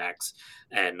change impacts.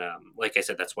 And like I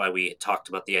said, that's why we talked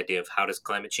about the idea of how does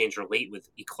climate change relate with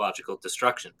ecological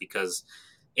destruction, because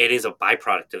it is a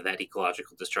byproduct of that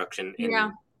ecological destruction. Yeah.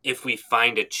 And if we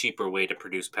find a cheaper way to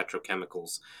produce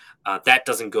petrochemicals, that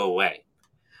doesn't go away.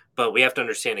 But we have to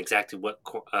understand exactly what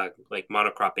like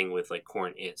monocropping with like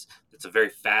corn is. It's a very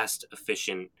fast,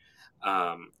 efficient,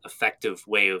 effective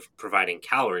way of providing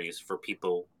calories for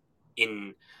people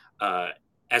in uh,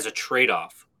 as a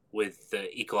trade-off with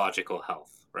the ecological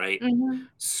health, right? Mm-hmm.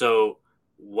 So,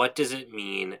 what does it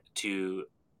mean to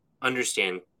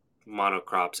understand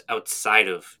monocrops outside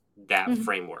of that Mm-hmm.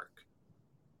 framework?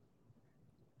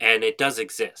 And it does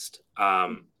exist.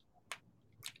 You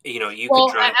could Well,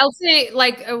 drive. I'll say,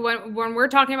 like, when we're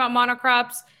talking about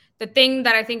monocrops, the thing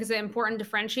that I think is an important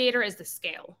differentiator is the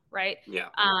scale, right? Yeah.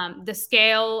 The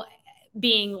scale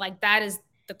being like that is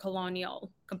the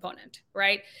colonial component,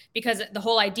 right? Because the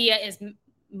whole idea is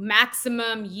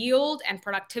maximum yield and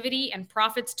productivity and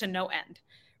profits to no end,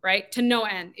 right? To no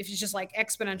end. If it's just like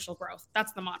exponential growth,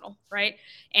 that's the model, right?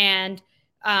 And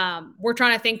we're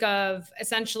trying to think of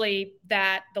essentially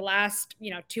that the last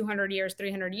 200 years,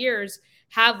 300 years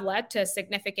have led to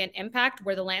significant impact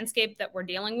where the landscape that we're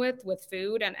dealing with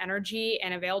food and energy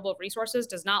and available resources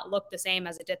does not look the same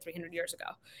as it did 300 years ago.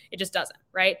 It just doesn't,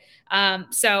 right?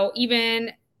 So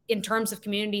even in terms of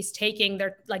communities taking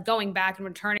going back and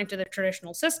returning to the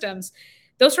traditional systems,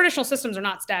 those traditional systems are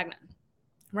not stagnant,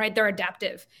 right? They're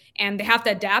adaptive and they have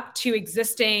to adapt to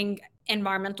existing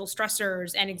environmental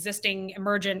stressors and existing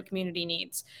emergent community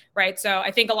needs, right? So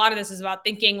I think a lot of this is about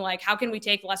thinking like, how can we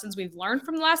take lessons we've learned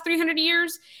from the last 300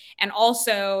 years and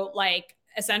also like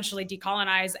essentially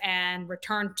decolonize and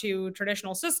return to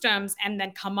traditional systems and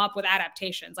then come up with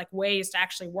adaptations, like ways to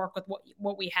actually work with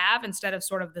what we have instead of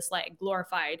sort of this like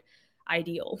glorified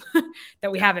ideal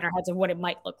that we Yeah. have in our heads of what it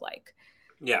might look like.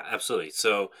 Yeah, absolutely.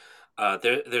 So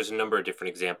there's a number of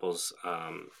different examples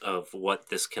of what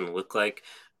this can look like,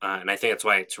 and I think that's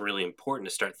why it's really important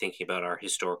to start thinking about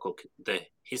the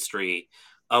history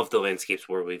of the landscapes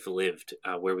where we've lived,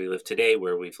 where we live today,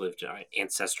 where we've lived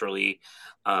ancestrally,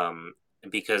 um,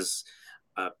 because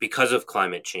of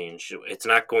climate change, it's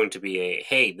not going to be a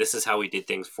hey, this is how we did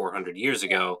things 400 years Yeah.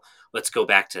 ago. Let's go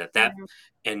back to that. That Yeah.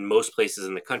 in most places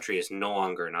in the country is no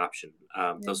longer an option.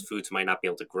 Yeah. Those foods might not be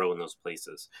able to grow in those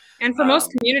places. And for most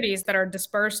Um, communities that are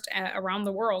dispersed around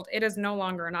the world, it is no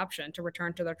longer an option to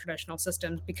return to their traditional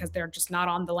systems because they're just not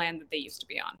on the land that they used to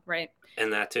be on, right?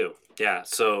 and that too, yeah.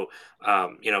 So,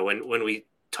 when we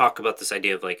talk about this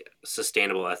idea of like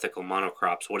sustainable, ethical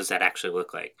monocrops, what does that actually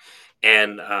look like?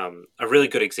 And a really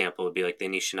good example would be like the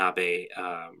Anishinaabe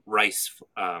rice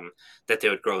that they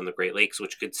would grow in the Great Lakes,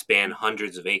 which could span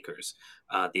hundreds of acres.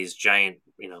 These giant,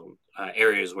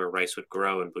 areas where rice would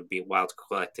grow and would be wild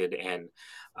collected, and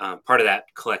part of that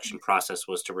collection process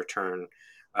was to return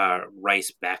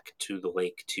rice back to the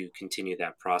lake to continue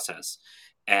that process.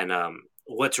 And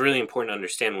what's really important to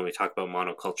understand when we talk about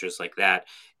monocultures like that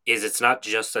is it's not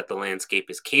just that the landscape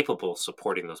is capable of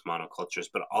supporting those monocultures,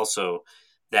 but also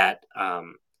that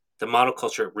the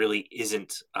monoculture really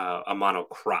isn't a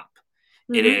monocrop.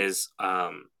 It Mm-hmm. is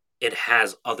it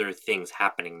has other things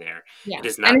happening there. Yeah. It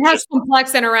is And not it has just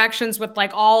complex interactions with like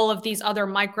all of these other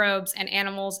microbes and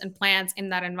animals and plants in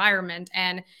that environment.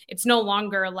 And it's no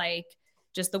longer like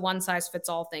just the one size fits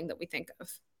all thing that we think of.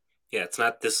 Yeah, it's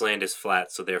not this land is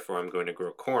flat, so therefore I'm going to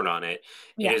grow corn on it.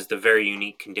 It Yeah. is the very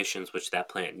unique conditions which that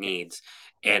plant needs,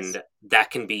 Yes. and that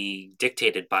can be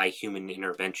dictated by human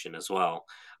intervention as well,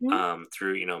 Mhm.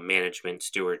 through management,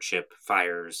 stewardship,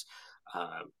 fires,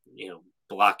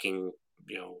 blocking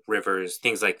rivers,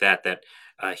 things like that. That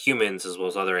humans as well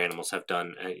as other animals have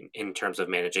done in terms of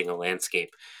managing a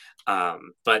landscape,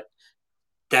 but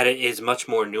that it is much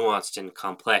more nuanced and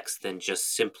complex than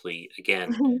just simply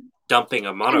again dumping a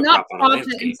And not monocrop on a profit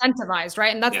landscape. incentivized,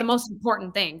 right? And that's the Yeah, most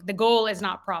important thing. The goal is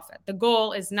not profit. The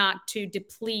goal is not to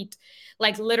deplete,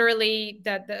 like literally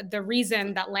the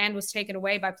reason that land was taken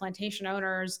away by plantation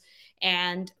owners.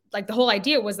 And like the whole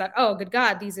idea was that, oh, good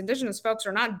God, these indigenous folks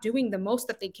are not doing the most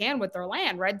that they can with their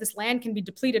land, right? This land can be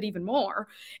depleted even more.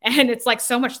 And it's like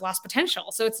so much lost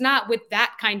potential. So it's not with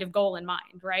that kind of goal in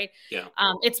mind, right? yeah,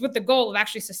 It's with the goal of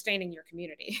actually sustaining your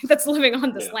community that's living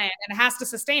on this yeah, land. And it has to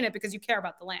sustain it because you care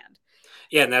about the land.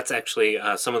 yeah. And that's actually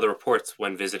some of the reports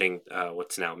when visiting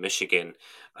what's now Michigan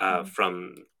Mhm.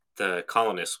 from the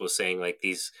colonists was saying like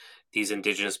these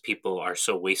indigenous people are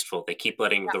so wasteful. They keep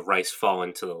letting the rice fall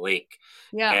into the lake,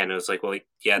 Yeah. and it was like, well,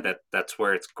 yeah, that's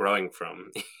where it's growing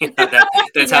from.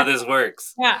 That's how Yeah. this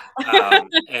works. Yeah. And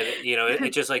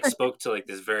it just like spoke to like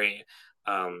this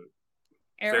um,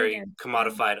 very Arrogant. Yeah.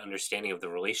 commodified understanding of the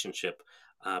relationship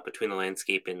between the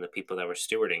landscape and the people that were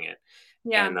stewarding it.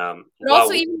 Yeah. And But also,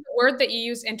 while even the word that you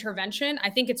use, intervention,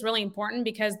 I think it's really important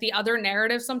because the other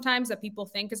narrative sometimes that people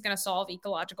think is going to solve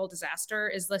ecological disaster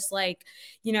is this, like,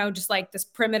 just like this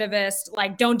primitivist,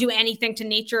 like, don't do anything to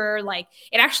nature. Like,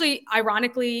 it actually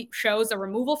ironically shows a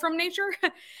removal from nature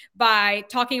by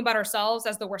talking about ourselves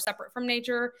as though we're separate from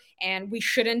nature and we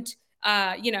shouldn't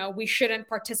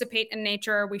participate in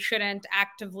nature. We shouldn't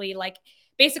actively like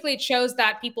basically it shows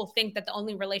that people think that the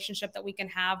only relationship that we can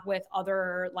have with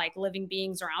other like living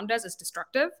beings around us is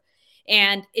destructive,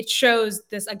 and it shows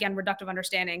this again reductive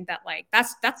understanding that like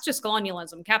that's just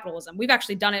colonialism, capitalism. We've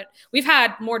actually done it. We've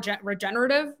had more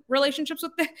regenerative relationships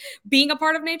with being a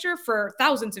part of nature for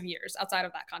thousands of years outside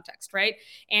of that context, right?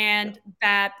 And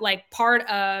that like part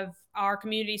of our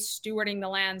community stewarding the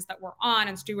lands that we're on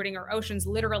and stewarding our oceans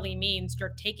literally means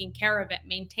you're taking care of it,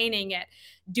 maintaining it,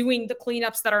 doing the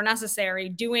cleanups that are necessary,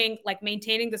 doing like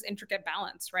maintaining this intricate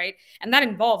balance, right? And that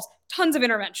involves tons of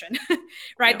intervention,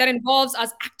 right? yeah, That involves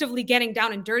us actively getting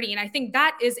down and dirty. And I think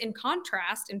that is in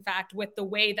contrast, in fact, with the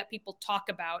way that people talk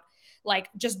about like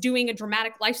just doing a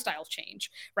dramatic lifestyle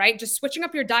change, right? Just switching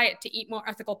up your diet to eat more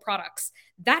ethical products.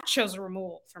 that shows a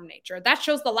removal from nature. That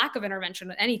shows the lack of intervention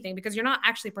in anything, because you're not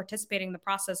actually participating in the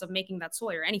process of making that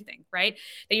soy or anything, right?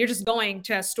 That you're just going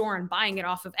to a store and buying it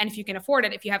off of. And if you can afford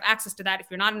it, if you have access to that, if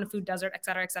you're not in a food desert, et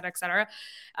cetera, et cetera, et cetera.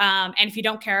 And if you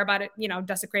don't care about it,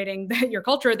 desecrating your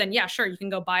culture, then yeah, sure, you can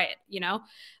go buy it,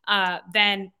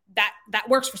 then that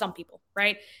works for some people,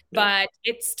 right? Yeah. But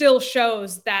it still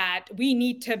shows that we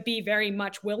need to be very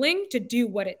much willing to do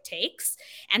what it takes,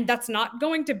 and that's not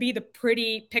going to be the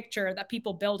pretty picture that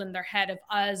people build in their head of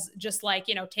us just like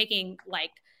taking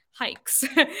like hikes.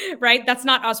 Right? That's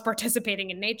not us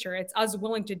participating in nature. It's us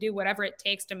willing to do whatever it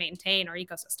takes to maintain our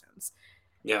ecosystems.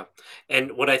 Yeah.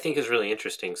 And what I think is really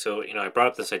interesting, so, I brought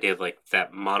up this idea of like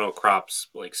that monocrops,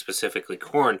 like specifically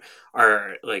corn,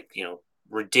 are like,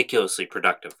 ridiculously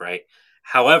productive, right?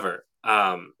 However,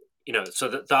 so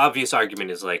the obvious argument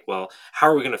is like, well, how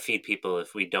are we going to feed people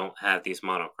if we don't have these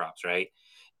monocrops, right?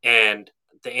 And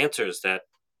the answer is that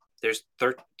there's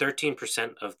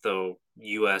 13% of the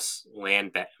U.S.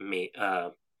 land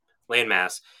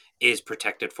mass is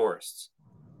protected forests.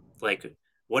 Like,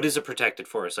 what is a protected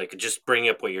forest? Like, just bring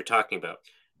up what you're talking about.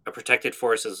 A protected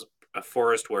forest is a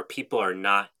forest where people are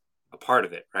not a part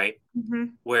of it, right? Mm-hmm.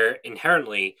 Where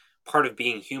inherently part of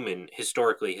being human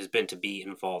historically has been to be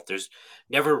involved. There's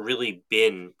never really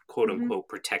been quote Mm-hmm. unquote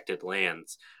protected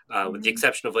lands, with the Mm-hmm.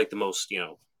 exception of like the most,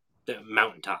 the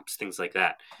mountaintops, things like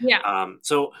that. Yeah.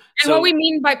 So, And what so we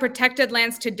mean by protected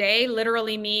lands today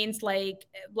literally means like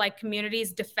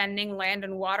communities defending land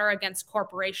and water against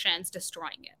corporations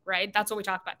destroying it, right? That's what we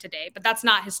talk about today. But that's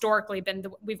not historically been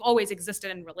we've always existed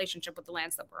in relationship with the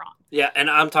lands that we're on. Yeah, and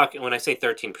I'm talking when I say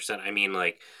 13%, I mean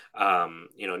like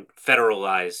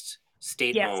federalized Yes,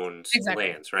 state-owned exactly.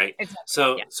 lands, right? Exactly.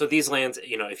 So Yeah. so these lands,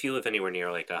 if you live anywhere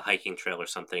near like a hiking trail or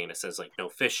something and it says like no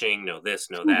fishing, no this,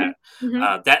 no Mm-hmm. that,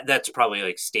 Mm-hmm. that's probably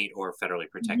like state or federally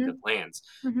protected Mm-hmm. lands.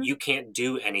 Mm-hmm. You can't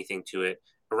do anything to it.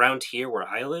 Around here where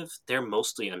I live, they're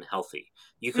mostly unhealthy.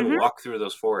 You can Mm-hmm. walk through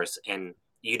those forests and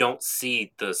you don't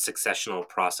see the successional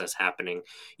process happening.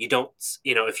 You don't,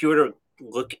 if you were to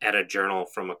look at a journal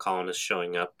from a colonist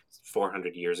showing up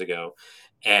 400 years ago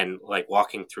and like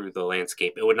walking through the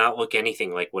landscape, it would not look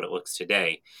anything like what it looks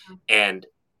today. And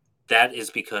that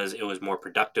is because it was more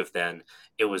productive then.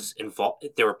 It was involved,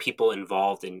 there were people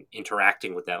involved in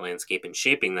interacting with that landscape and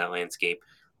shaping that landscape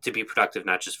to be productive,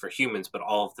 not just for humans but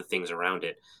all of the things around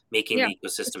it, making Yeah. the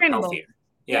ecosystem Sustainable. healthier.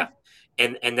 Yeah.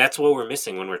 Yeah. And that's what we're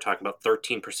missing when we're talking about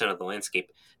 13% of the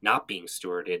landscape not being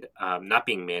stewarded, not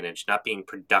being managed, not being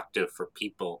productive for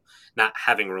people, not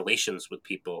having relations with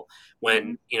people. Mm-hmm.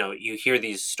 When you hear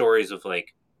these stories of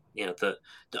like, the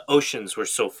oceans were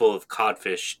so full of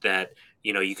codfish that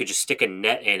you could just stick a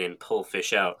net in and pull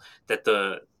fish out. That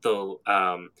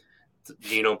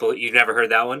you've never heard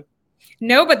that one?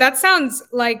 No, but that sounds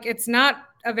like it's not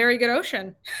a very good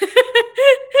ocean.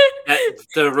 That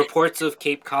the reports of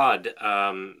Cape Cod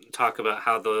talk about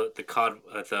how the cod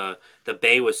the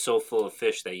bay was so full of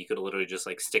fish that you could literally just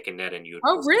like stick a net and you would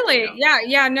Oh, pull something really? out. Yeah,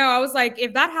 yeah. No, I was like,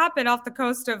 if that happened off the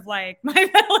coast of like my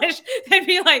village, they'd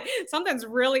be like, something's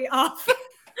really off.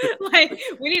 Like,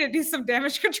 we need to do some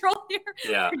damage control here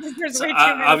Yeah. because there's So way too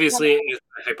many. obviously it is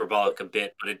hyperbolic a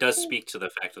bit, but it does speak to the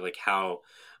fact of like how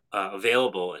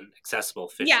available and accessible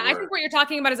fish Yeah, I think were. what you're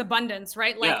talking about is abundance,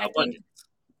 right? Like, Yeah, I think abundant.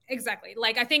 exactly.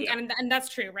 Like, I think, Yeah. and that's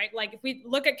true, right? Like, if we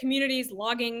look at communities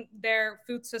logging their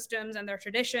food systems and their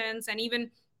traditions, and even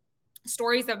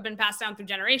stories that have been passed down through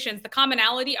generations, the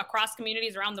commonality across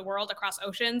communities around the world, across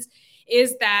oceans,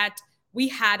 is that we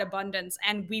had abundance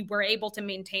and we were able to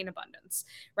maintain abundance,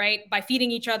 right? By feeding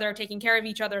each other, taking care of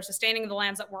each other, sustaining the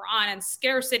lands that we're on. And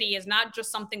scarcity is not just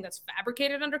something that's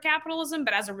fabricated under capitalism,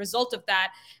 but as a result of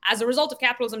that, as a result of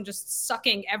capitalism just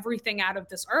sucking everything out of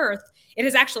this earth, it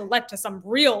has actually led to some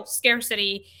real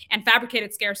scarcity and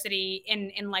fabricated scarcity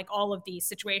in like all of these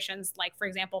situations, like for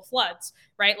example, floods,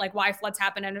 right? Like why floods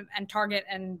happen and target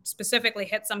and specifically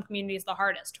hit some communities the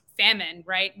hardest. Famine,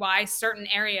 right? Why certain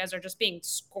areas are just being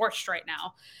scorched right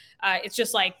now. It's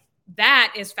just like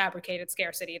that is fabricated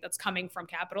scarcity that's coming from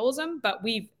capitalism, but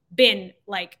we've been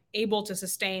like able to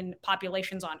sustain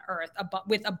populations on Earth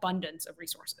with abundance of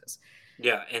resources.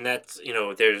 Yeah, and that's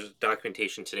there's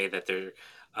documentation today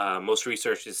that most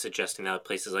research is suggesting that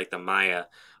places like the Maya,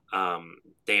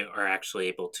 they are actually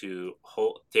able to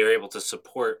they're able to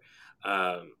support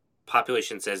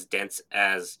populations as dense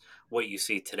as what you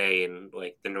see today in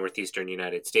like the northeastern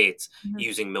United States Mm-hmm.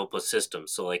 using MILPA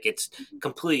systems. So like it's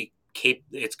completely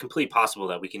possible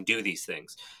that we can do these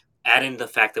things. Add in the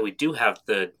fact that we do have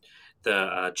the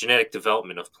genetic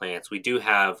development of plants. We do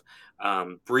have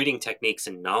breeding techniques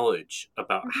and knowledge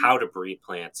about Mm-hmm. how to breed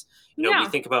plants. We Yeah.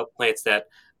 think about plants that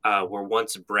were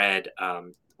once bred,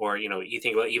 or you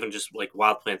think about even just like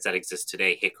wild plants that exist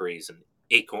today, hickories and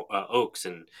oaks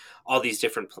and all these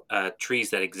different trees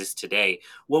that exist today,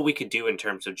 what we could do in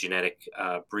terms of genetic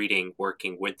breeding,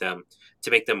 working with them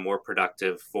to make them more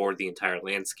productive for the entire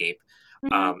landscape.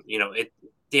 Mhm. It.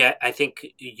 Yeah, I think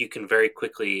you can very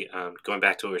quickly, going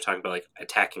back to what we were talking about, like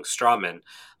attacking straw men,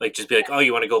 like just be like, oh,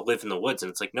 you want to go live in the woods, and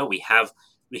it's like, no, we have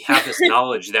this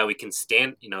knowledge that we can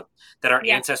stand, that our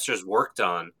Yeah. ancestors worked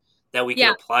on, that we can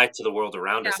Yeah. apply to the world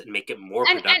around Yeah. us and make it more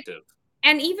And productive.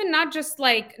 and even not just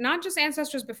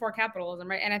ancestors before capitalism,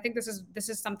 right? And I think this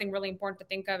is something really important to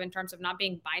think of in terms of not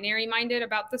being binary minded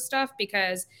about this stuff,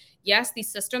 because yes,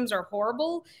 these systems are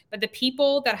horrible, but the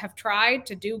people that have tried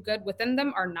to do good within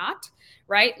them are not,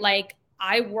 right? Like,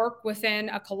 I work within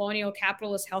a colonial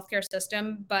capitalist healthcare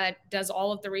system, but does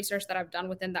all of the research that I've done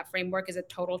within that framework, is it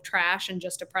total trash and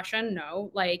just oppression? No.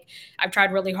 Like, I've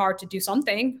tried really hard to do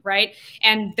something, right?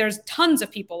 And there's tons of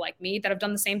people like me that have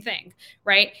done the same thing,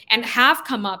 right? And have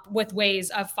come up with ways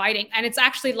of fighting. And it's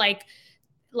actually like,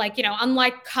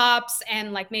 unlike cops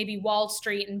and like maybe Wall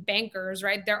Street and bankers,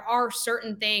 right? There are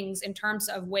certain things in terms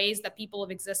of ways that people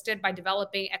have existed by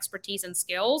developing expertise and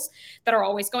skills that are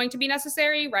always going to be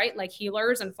necessary, right? Like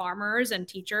healers and farmers and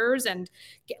teachers and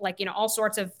like, all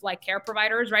sorts of like care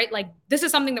providers, right? Like, this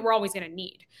is something that we're always going to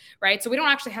need, right? So we don't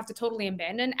actually have to totally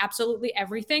abandon absolutely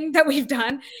everything that we've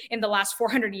done in the last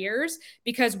 400 years,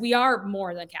 because we are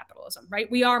more than capitalism, right?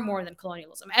 We are more than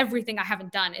colonialism. Everything I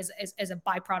haven't done is a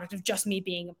byproduct of just me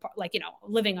being like,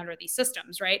 living under these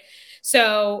systems, right?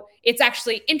 So it's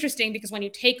actually interesting, because when you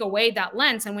take away that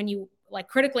lens and when you like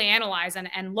critically analyze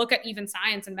and look at even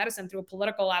science and medicine through a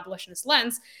political abolitionist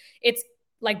lens, it's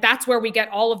like that's where we get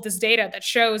all of this data that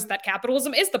shows that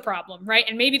capitalism is the problem, right?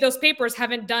 And maybe those papers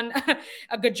haven't done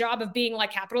a good job of being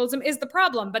like capitalism is the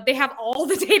problem, but they have all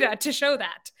the data to show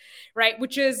that, right?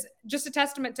 Which is just a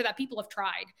testament to that people have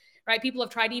tried, right? People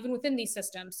have tried even within these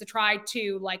systems to try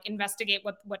to like investigate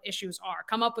what issues are,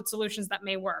 come up with solutions that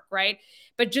may work, right?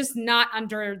 But just not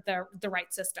under the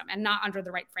right system and not under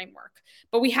the right framework.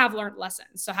 But we have learned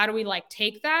lessons. So how do we like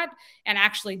take that and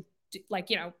actually like,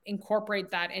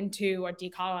 incorporate that into a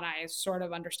decolonized sort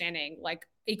of understanding, like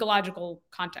ecological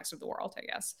context of the world, I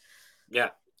guess.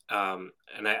 Yeah.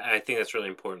 And I think that's really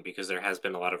important because there has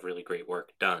been a lot of really great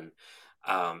work done.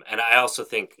 And I also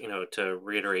think, to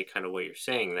reiterate kind of what you're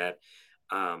saying, that,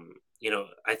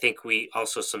 I think we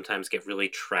also sometimes get really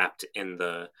trapped in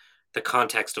the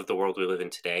context of the world we live in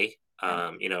today.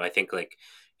 Yeah. I think like,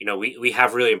 we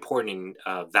have really important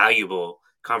and valuable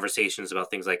conversations about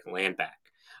things like land back,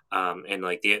 and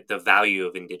like the value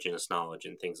of indigenous knowledge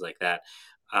and things like that.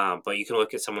 But you can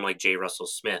look at someone like J. Russell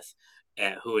Smith,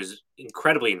 who is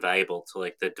incredibly invaluable to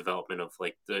like the development of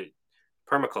like the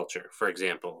permaculture, for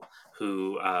example,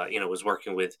 who was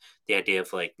working with the idea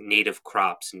of like native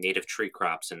crops and native tree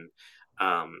crops, and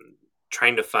um,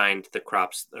 trying to find the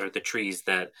crops or the trees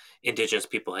that indigenous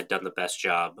people had done the best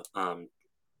job,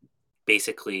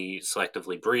 basically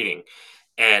selectively breeding.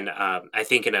 And I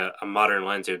think in a modern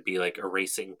lens, it would be like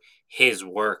erasing his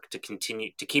work to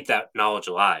continue to keep that knowledge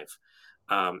alive,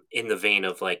 in the vein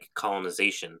of like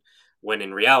colonization, when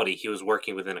in reality, he was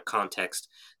working within a context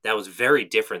that was very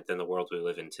different than the world we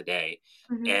live in today.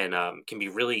 Mm-hmm. And can be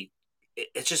really,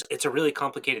 it's a really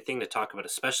complicated thing to talk about,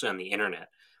 especially on the internet,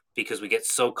 because we get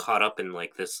so caught up in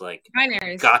like this, like Binaries.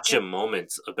 Yeah. gotcha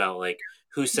moments about like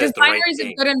who Because says the right binaries of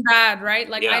thing. good and bad, right?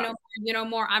 Like, I Yeah. know more,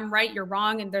 more, I'm right, you're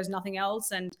wrong, and there's nothing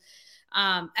else. And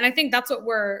I think that's what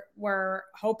we're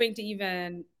hoping to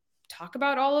even talk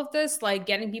about all of this, like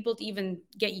getting people to even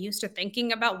get used to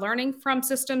thinking about learning from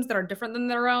systems that are different than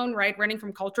their own, right? Learning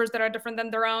from cultures that are different than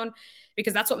their own,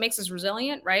 because that's what makes us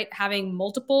resilient, right? Having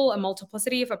a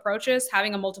multiplicity of approaches,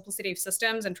 having a multiplicity of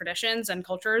systems and traditions and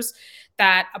cultures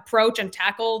that approach and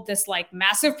tackle this like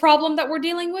massive problem that we're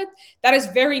dealing with, that is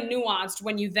very nuanced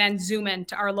when you then zoom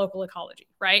into our local ecology,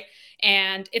 right?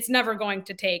 And it's never going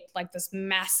to take like this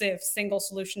massive single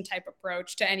solution type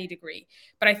approach to any degree.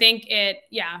 But I think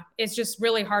it's just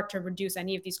really hard to reduce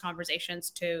any of these conversations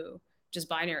to just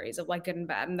binaries of like good and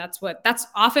bad. And that's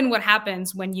often what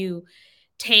happens when you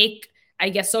take, I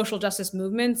guess, social justice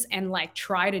movements and like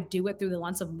try to do it through the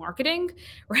lens of marketing,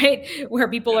 right? Where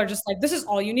people Yeah. are just like, this is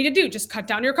all you need to do, just cut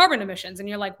down your carbon emissions. And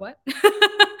you're like, what?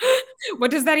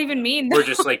 What does that even mean? Or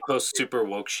just like post super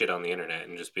woke shit on the internet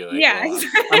and just be like, Yeah, well,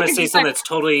 I'm gonna say something exactly. that's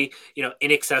totally,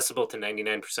 inaccessible to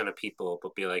 99% of people,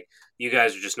 but be like, you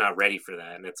guys are just not ready for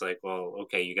that. And it's like, well,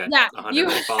 okay, you got Yeah, 100 you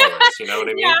million followers, you know what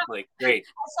I yeah, mean? Like, great.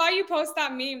 I saw you post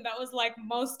that meme that was like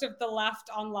most of the left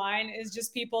online is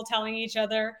just people telling each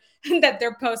other that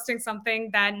they're posting something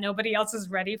that nobody else is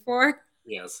ready for.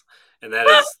 Yes, and that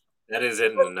is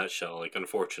it in a nutshell. Like,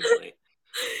 unfortunately,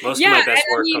 most of Yeah, my and best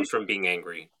I work mean, comes from being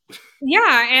angry.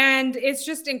 yeah, and it's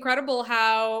just incredible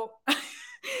how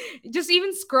just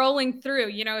even scrolling through,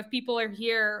 if people are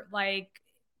here, like,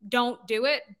 don't do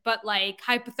it, but like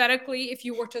hypothetically, if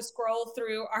you were to scroll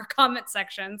through our comment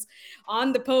sections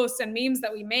on the posts and memes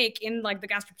that we make in like the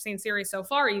Gastropocene series so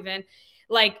far, even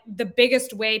like the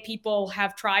biggest way people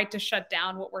have tried to shut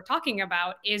down what we're talking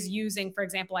about is using, for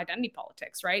example, identity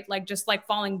politics, right? Like just like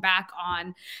falling back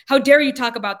on how dare you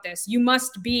talk about this? You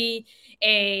must be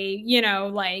a,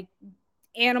 like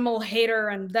animal hater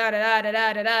and da da da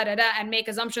da da da da da and make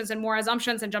assumptions and more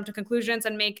assumptions and jump to conclusions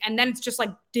and then it's just like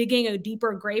digging a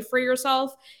deeper grave for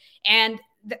yourself. And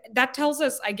that tells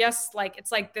us, I guess, like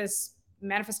it's like this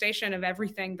manifestation of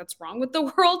everything that's wrong with the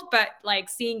world, but like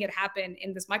seeing it happen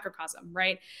in this microcosm,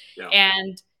 right? Yeah,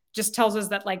 And just tells us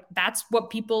that like that's what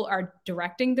people are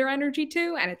directing their energy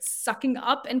to, and it's sucking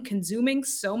up and consuming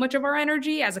so much of our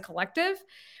energy as a collective,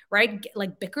 right?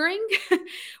 Like bickering.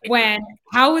 bickering. When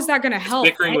how is that going to It's help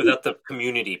bickering any? without the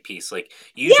community piece. Like,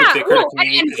 you usually Yeah, bicker in a well,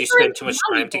 community and because you bickering spend too is much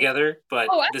time valuable. together, but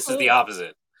Oh, this is the absolutely.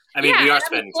 opposite. I mean, Yeah, we and are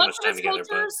I mean, spending too much time collectivist together,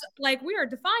 but cultures, like we are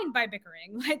defined by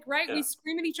bickering. Like, right? yeah, We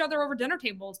scream at each other over dinner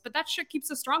tables, but that shit keeps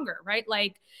us stronger, right?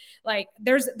 Like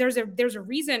there's a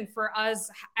reason for us,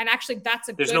 and actually, that's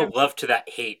a there's good. no love to that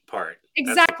hate part. That's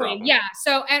the Exactly. problem. Yeah.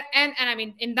 So and I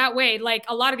mean in that way, like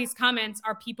a lot of these comments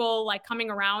are people like coming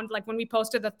around. Like when we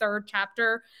posted the third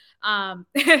chapter, um,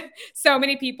 so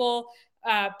many people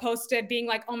posted being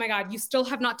like, "Oh my god, you still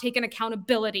have not taken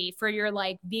accountability for your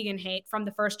like vegan hate from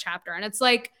the first chapter," and it's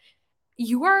like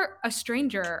you are a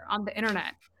stranger on the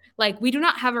internet. Like, we do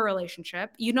not have a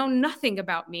relationship. You know nothing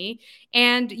about me.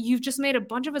 And you've just made a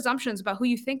bunch of assumptions about who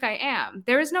you think I am.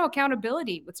 There is no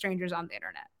accountability with strangers on the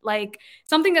internet. Like,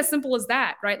 something as simple as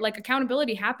that, right? Like,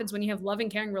 accountability happens when you have loving,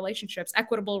 caring relationships,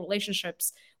 equitable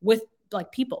relationships with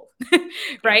like people,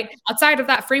 Yeah, right? Outside of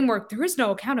that framework, there is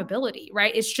no accountability,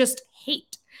 right? It's just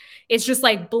hate. It's just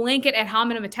like blanket ad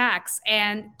hominem attacks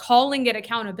and calling it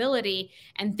accountability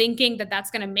and thinking that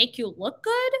that's going to make you look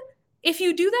good if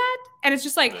you do that. And it's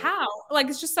just like, yeah, how? Like,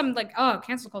 it's just some like, oh,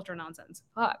 cancel culture nonsense.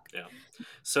 Fuck. yeah.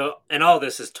 So, and all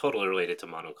this is totally related to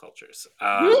monocultures,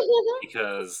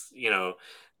 because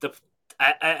the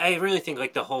I really think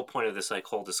like the whole point of this like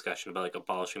whole discussion about like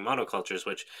abolishing monocultures,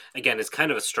 which again is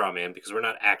kind of a straw man because we're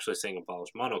not actually saying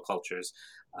abolish monocultures,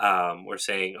 we're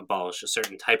saying abolish a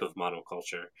certain type of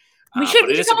monoculture, we should but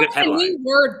we it should is a come up good with a headline. new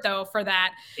word though for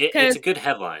that It's because a good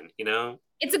headline.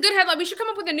 it's a good headline. We should come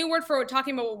up with a new word for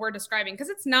talking about what we're describing because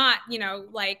it's not,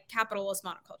 like capitalist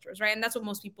monocultures, right? And that's what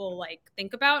most people like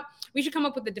think about. We should come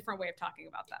up with a different way of talking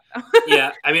about that, though.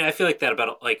 Yeah, I mean, I feel like that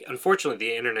about like unfortunately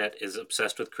the internet is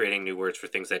obsessed with creating new words for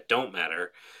things that don't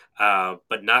matter,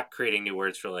 but not creating new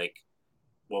words for like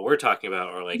what we're talking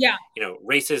about, or like Yeah.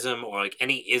 racism, or like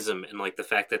any ism, and like the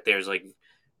fact that there's like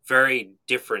very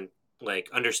different like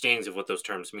understandings of what those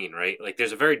terms mean, right? Like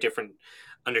there's a very different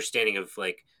understanding of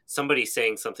like somebody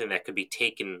saying something that could be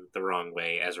taken the wrong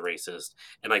way as racist,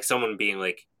 and like someone being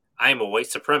like, I'm a white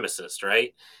supremacist,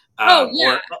 right? Oh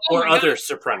yeah. Oh Or my god. other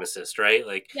supremacist, right?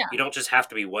 Like Yeah. you don't just have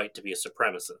to be white to be a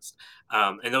supremacist,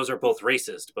 and those are both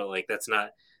racist, but like that's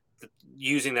not,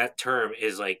 using that term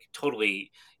is like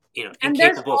totally And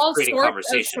there's incapable of all creating sorts of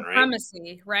conversation, right?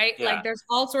 supremacy, right? Yeah, Like there's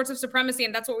all sorts of supremacy,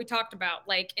 and that's what we talked about,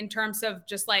 like in terms of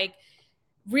just like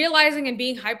realizing and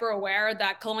being hyper aware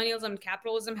that colonialism and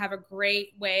capitalism have a great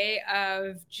way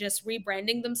of just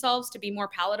rebranding themselves to be more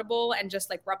palatable and just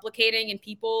like replicating in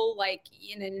people like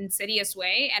in an insidious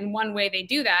way. And one way they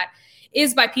do that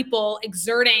is by people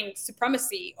exerting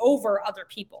supremacy over other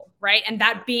people, right? And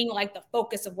yeah, that being like the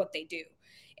focus of what they do.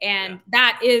 yeah. And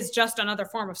that is just another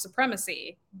form of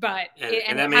supremacy, but And it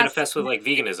that has manifests with like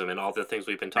veganism and all the things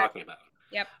we've been right. talking about.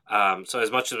 Yep. So as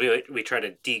much as we try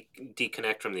to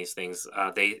deconnect from these things,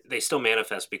 they still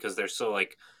manifest because they're so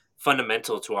like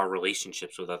fundamental to our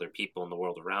relationships with other people in the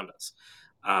world around us.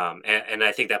 And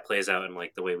I think that plays out in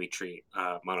like the way we treat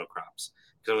monocrops.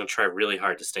 Because I'm going to try really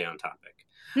hard to stay on topic.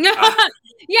 Uh,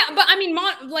 Yeah, but I mean,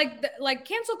 like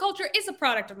cancel culture is a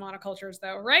product of monocultures,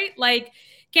 though, right? Like,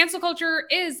 cancel culture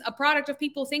is a product of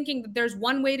people thinking that there's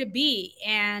one way to be,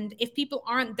 and if people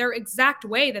aren't their exact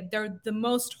way, that they're the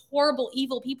most horrible,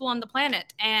 evil people on the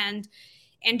planet, and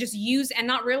just use and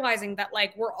not realizing that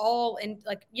like we're all in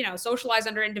like socialized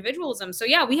under individualism. So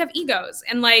yeah, we have egos,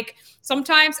 and like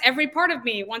sometimes every part of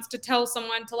me wants to tell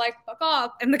someone to like fuck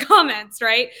off in the comments,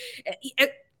 right?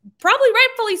 It, probably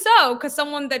rightfully so, because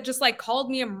someone that just like called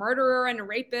me a murderer and a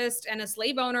rapist and a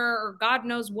slave owner or God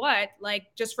knows what, like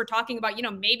just for talking about,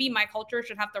 maybe my culture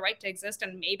should have the right to exist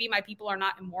and maybe my people are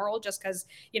not immoral just because,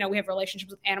 we have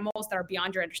relationships with animals that are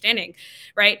beyond your understanding,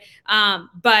 right?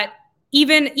 But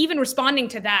even responding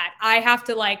to that, I have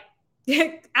to like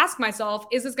ask myself,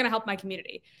 is this going to help my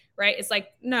community? Right? It's like,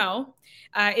 no.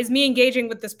 Is me engaging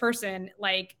with this person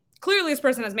like clearly this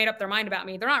person has made up their mind about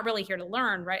me. They're not really here to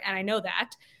learn, right? And I know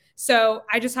that. So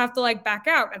I just have to like back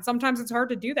out. And sometimes it's hard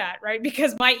to do that, right?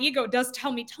 Because my ego does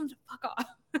tell me to fuck off,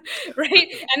 right?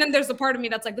 And then there's a part of me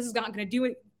that's like, this is not going to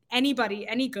do anybody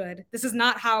any good. This is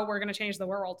not how we're going to change the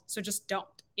world. So just don't,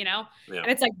 Yeah.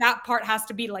 And it's like that part has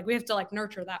to be like, we have to like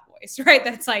nurture that voice, right?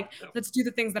 That's like, Yeah. let's do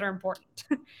the things that are important.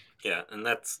 Yeah, and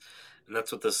that's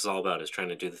what this is all about, is trying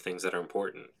to do the things that are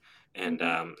important. And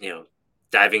Mm-hmm.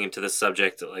 diving into the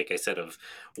subject, like I said, of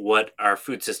what our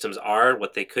food systems are,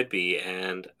 what they could be,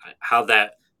 and how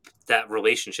that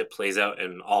relationship plays out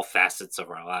in all facets of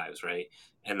our lives, right?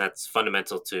 And that's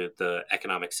fundamental to the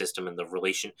economic system and the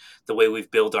way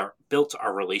we've built our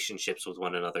relationships with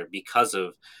one another, because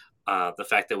of the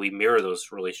fact that we mirror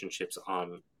those relationships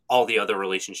on all the other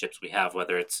relationships we have,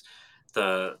 whether it's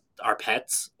our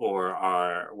pets or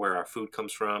our where our food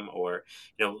comes from, or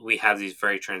we have these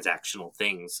very transactional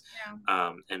things,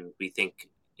 Yeah. and we think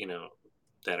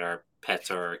that our pets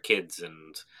are our kids,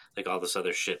 and like all this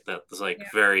other shit that is like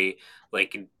Yeah.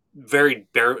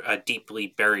 deeply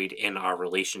buried in our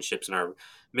relationships and our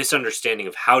misunderstanding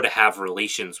of how to have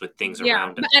relations with things Yeah,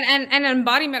 around us. and an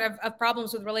embodiment of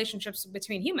problems with relationships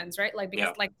between humans, right? Like because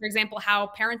Yeah. like for example how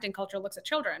parenting culture looks at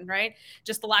children, right?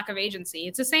 Just the lack of agency.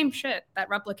 It's the same shit that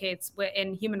replicates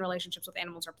in human relationships with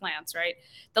animals or plants, right?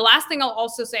 The last thing I'll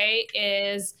also say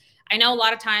is I know a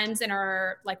lot of times in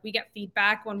our like we get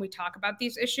feedback when we talk about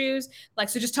these issues, like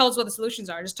so just tell us what the solutions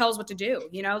are, just tell us what to do,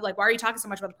 like why are you talking so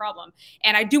much about the problem?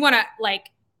 And I do want to like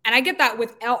and I get that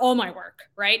with all my work,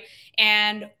 right?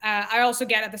 And I also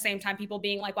get at the same time people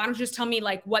being like, why don't you just tell me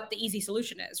like what the easy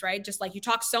solution is, right? Just like you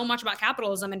talk so much about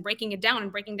capitalism and breaking it down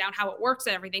and breaking down how it works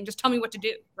and everything. Just tell me what to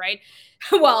do, right?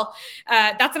 Well,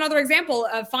 that's another example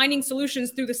of finding solutions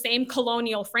through the same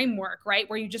colonial framework, right?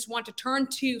 Where you just want to turn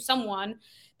to someone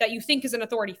that you think is an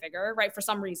authority figure, right, for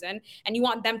some reason, and you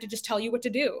want them to just tell you what to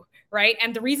do, right?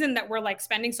 And the reason that we're like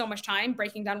spending so much time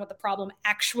breaking down what the problem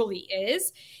actually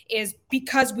is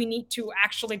because we need to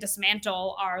actually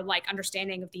dismantle our like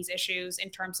understanding of these issues in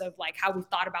terms of like how we've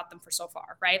thought about them for so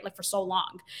far, right? Like for so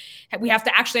long. We have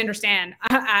to actually understand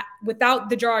without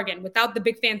the jargon, without the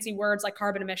big fancy words like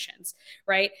carbon emissions,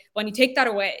 right? When you take that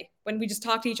away, when we just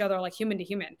talk to each other like human to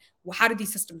human, well, how do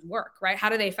these systems work, right? How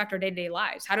do they affect our day-to-day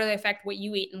lives? How do they affect what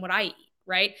you eat and what I eat,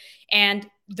 right? And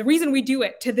the reason we do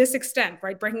it to this extent,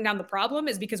 right, breaking down the problem,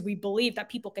 is because we believe that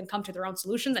people can come to their own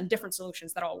solutions and different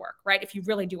solutions that all work, right? If you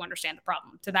really do understand the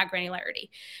problem to that granularity,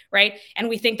 right? And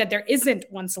we think that there isn't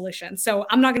one solution. So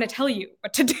I'm not going to tell you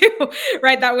what to do,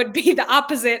 right? That would be the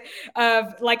opposite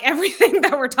of like everything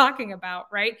that we're talking about,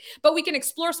 right? But we can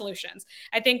explore solutions.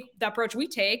 I think the approach we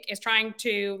take is trying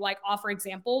to like offer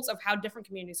examples of how different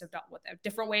communities have dealt with it,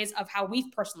 different ways of how we've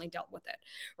personally dealt with it,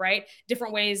 right?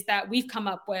 Different ways that we've come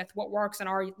up with what works in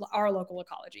our local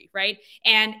ecology, right?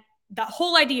 And the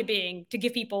whole idea being to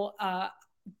give people a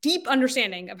deep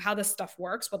understanding of how this stuff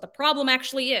works, what the problem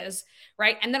actually is,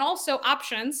 right? And then also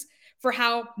options for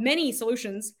how many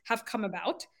solutions have come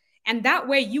about. And that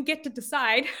way you get to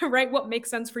decide, right, what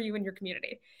makes sense for you and your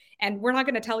community. And we're not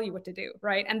going to tell you what to do,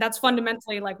 right? And that's Yeah.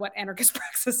 fundamentally like what anarchist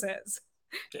praxis is.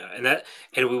 Yeah,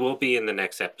 and we will be in the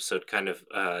next episode, kind of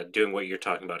doing what you're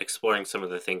talking about, exploring some of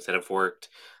the things that have worked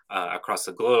across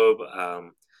the globe.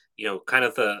 Kind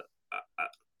of uh,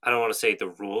 I don't want to say the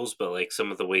rules, but like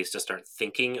some of the ways to start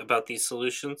thinking about these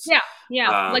solutions. Yeah,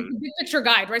 yeah. Like Um, the big picture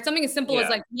guide, right? Something as simple as yeah,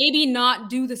 like maybe not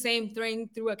do the same thing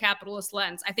through a capitalist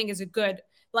lens, I think is a good,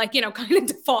 like, kind of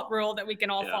default rule that we can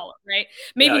all yeah, follow, right?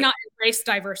 yeah, Maybe not embrace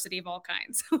diversity of all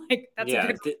kinds. Like, that's a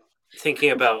yeah. good,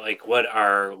 Thinking about like what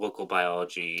our local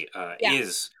biology yeah,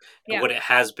 is and yeah, what it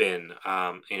has been,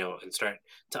 and start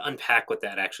to unpack what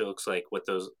that actually looks like, what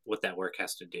that work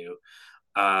has to do.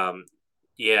 Um,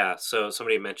 yeah, so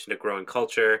somebody mentioned a growing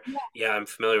culture. yeah, Yeah, I'm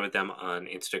familiar with them on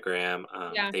Instagram.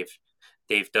 yeah.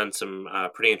 They've done some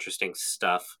pretty interesting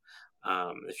stuff.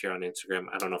 If you're on Instagram,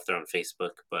 I don't know if they're on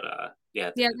Facebook, but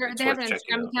yeah, Yeah, they it's have worth an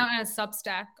checking Instagram out. account and a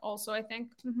Substack also, I think.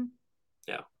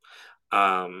 Yeah.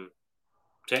 Um,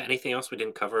 yeah, anything else we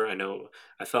didn't cover?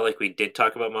 I felt like we did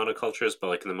talk about monocultures, but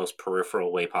like in the most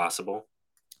peripheral way possible.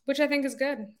 Which I think is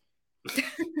good.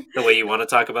 the way you want to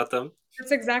talk about them.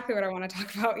 That's exactly what I want to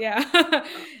talk about. Yeah.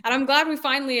 And I'm glad we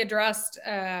finally addressed,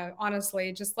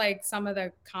 honestly, just like some of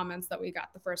the comments that we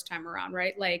got the first time around,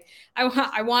 right? Like,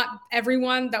 I want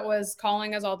everyone that was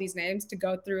calling us all these names to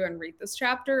go through and read this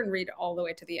chapter and read all the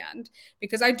way to the end,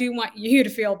 because I do want you to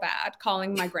feel bad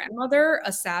calling my grandmother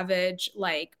a savage,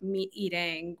 like meat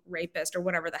eating rapist or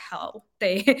whatever the hell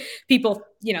people,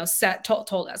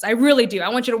 told us. I really do. I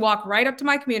want you to walk right up to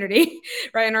my community,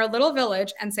 right, in our little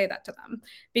village, and say that to them,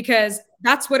 because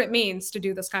that's what it means to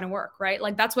do this kind of work, right?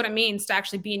 Like, that's what it means to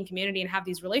actually be in community and have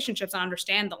these relationships and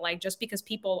understand that, like, just because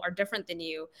people are different than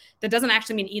you, that doesn't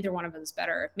actually mean either one of us is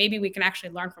better. Maybe we can actually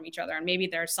learn from each other, and maybe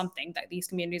there's something that these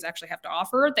communities actually have to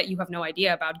offer that you have no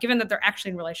idea about, given that they're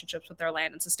actually in relationships with their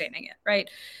land and sustaining it, right?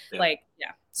 Yeah. Like,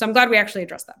 yeah. So I'm glad we actually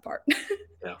addressed that part.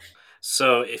 Yeah.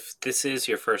 So if this is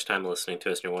your first time listening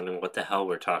to us and you're wondering what the hell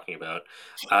we're talking about,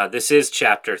 this is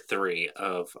chapter 3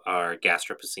 of our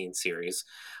Gastropocene series.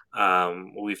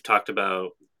 We've talked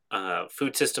about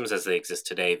food systems as they exist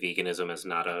today. Veganism is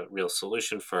not a real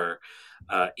solution for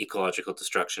ecological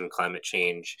destruction, climate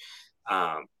change,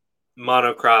 um,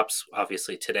 monocrops,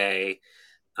 obviously today.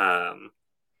 Um,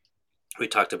 we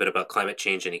talked a bit about climate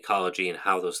change and ecology and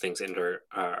how those things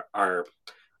are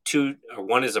two.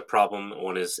 One is a problem,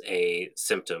 one is a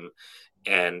symptom,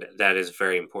 and that is a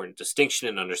very important distinction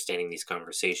in understanding these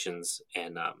conversations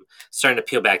and starting to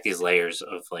peel back these layers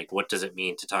of like, what does it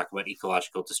mean to talk about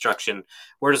ecological destruction?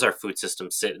 Where does our food system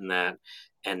sit in that?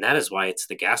 And that is why it's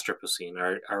the gastropocene.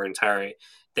 Our entire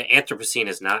the Anthropocene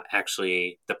is not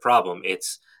actually the problem.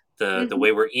 It's the Mhm.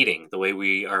 way we're eating, the way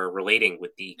we are relating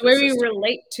with the The way we ecosystem.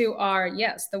 relate to our,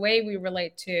 yes, the way we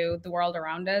relate to the world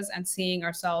around us and seeing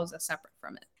ourselves as separate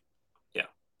from it. Yeah.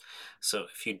 So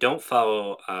if you don't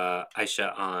follow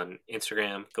Aisha on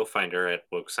Instagram, go find her at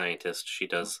Woke Scientist. She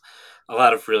does a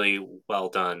lot of really well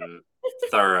done,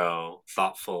 thorough,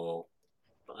 thoughtful,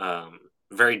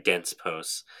 very dense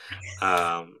posts,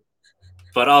 um,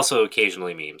 but also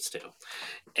occasionally memes too.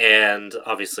 And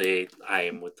obviously, I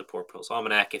am with the Poor People's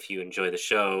Almanac. If you enjoy the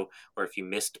show or if you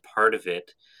missed part of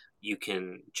it, you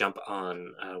can jump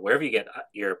on wherever you get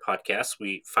your podcasts.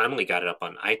 We finally got it up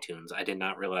on iTunes. I did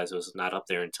not realize it was not up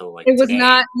there until like It was today.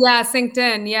 not, yeah, synced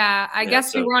in. Yeah. I Yeah,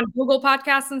 guess we so were on Google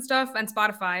Podcasts and stuff and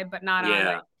Spotify, but not on,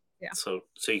 yeah. yeah. So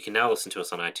you can now listen to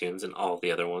us on iTunes and all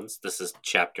the other ones. This is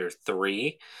chapter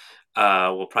 3.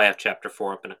 We'll probably have chapter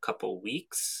 4 up in a couple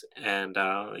weeks. And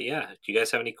yeah, do you guys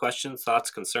have any questions,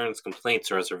 thoughts, concerns, complaints,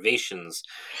 reservations,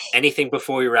 anything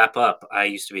before we wrap up? I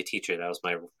used to be a teacher. That was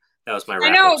my I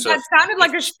wrap know up. So that sounded if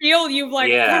like a spiel you've like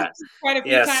yeah, quite a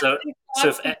few yeah. times. So Any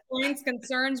so thoughts, if complaints,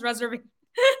 concerns, reservations?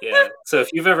 yeah, so if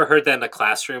you've ever heard that in a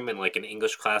classroom, in like an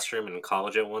English classroom in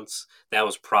college at once, that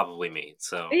was probably me.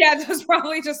 So Yeah, it was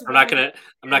probably just I'm not one gonna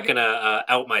I'm not gonna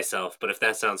out myself, but if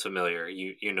that sounds familiar,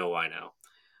 you know why now.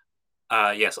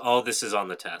 Yes, all of this is on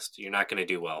the test. You're not gonna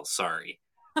do well. Sorry,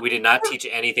 we did not teach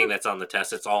anything that's on the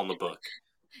test. It's all in the book.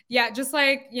 Yeah, just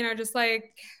like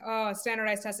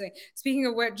standardized testing. Speaking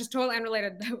of which, just totally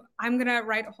unrelated. I'm gonna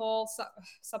write a whole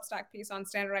Substack piece on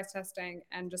standardized testing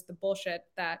and just the bullshit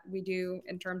that we do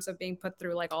in terms of being put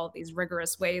through like all of these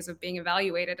rigorous ways of being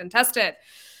evaluated and tested.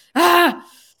 Ah!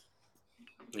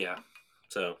 Yeah.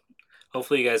 So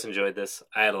hopefully you guys enjoyed this.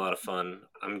 I had a lot of fun.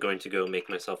 I'm going to go make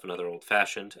myself another old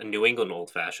fashioned, a New England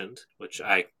old fashioned, which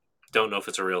I don't know if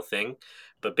it's a real thing,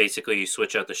 but basically you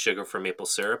switch out the sugar for maple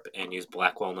syrup and use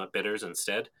black walnut bitters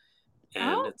instead, and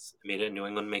Oh, it's made a New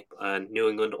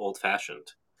England old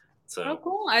fashioned. oh, So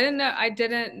cool. I didn't know. I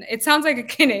didn't. It sounds like a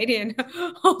Canadian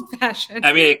old fashioned.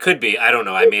 I mean, it could be. I don't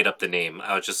know. I made up the name.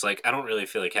 I was just like, I don't really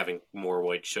feel like having more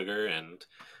white sugar, and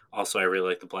also I really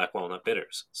like the black walnut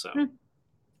bitters.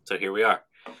 So here we are.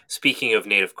 Speaking of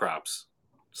native crops,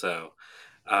 so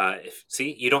if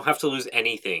see, you don't have to lose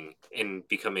anything in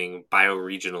becoming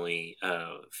bioregionally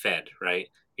fed, right?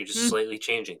 You're just slightly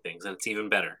changing things, and it's even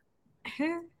better.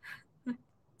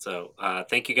 So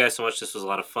thank you guys so much. This was a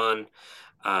lot of fun.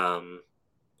 Um,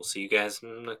 we'll see you guys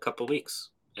in a couple weeks.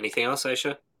 Anything else,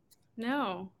 Aisha?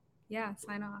 No. Yeah,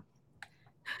 sign off.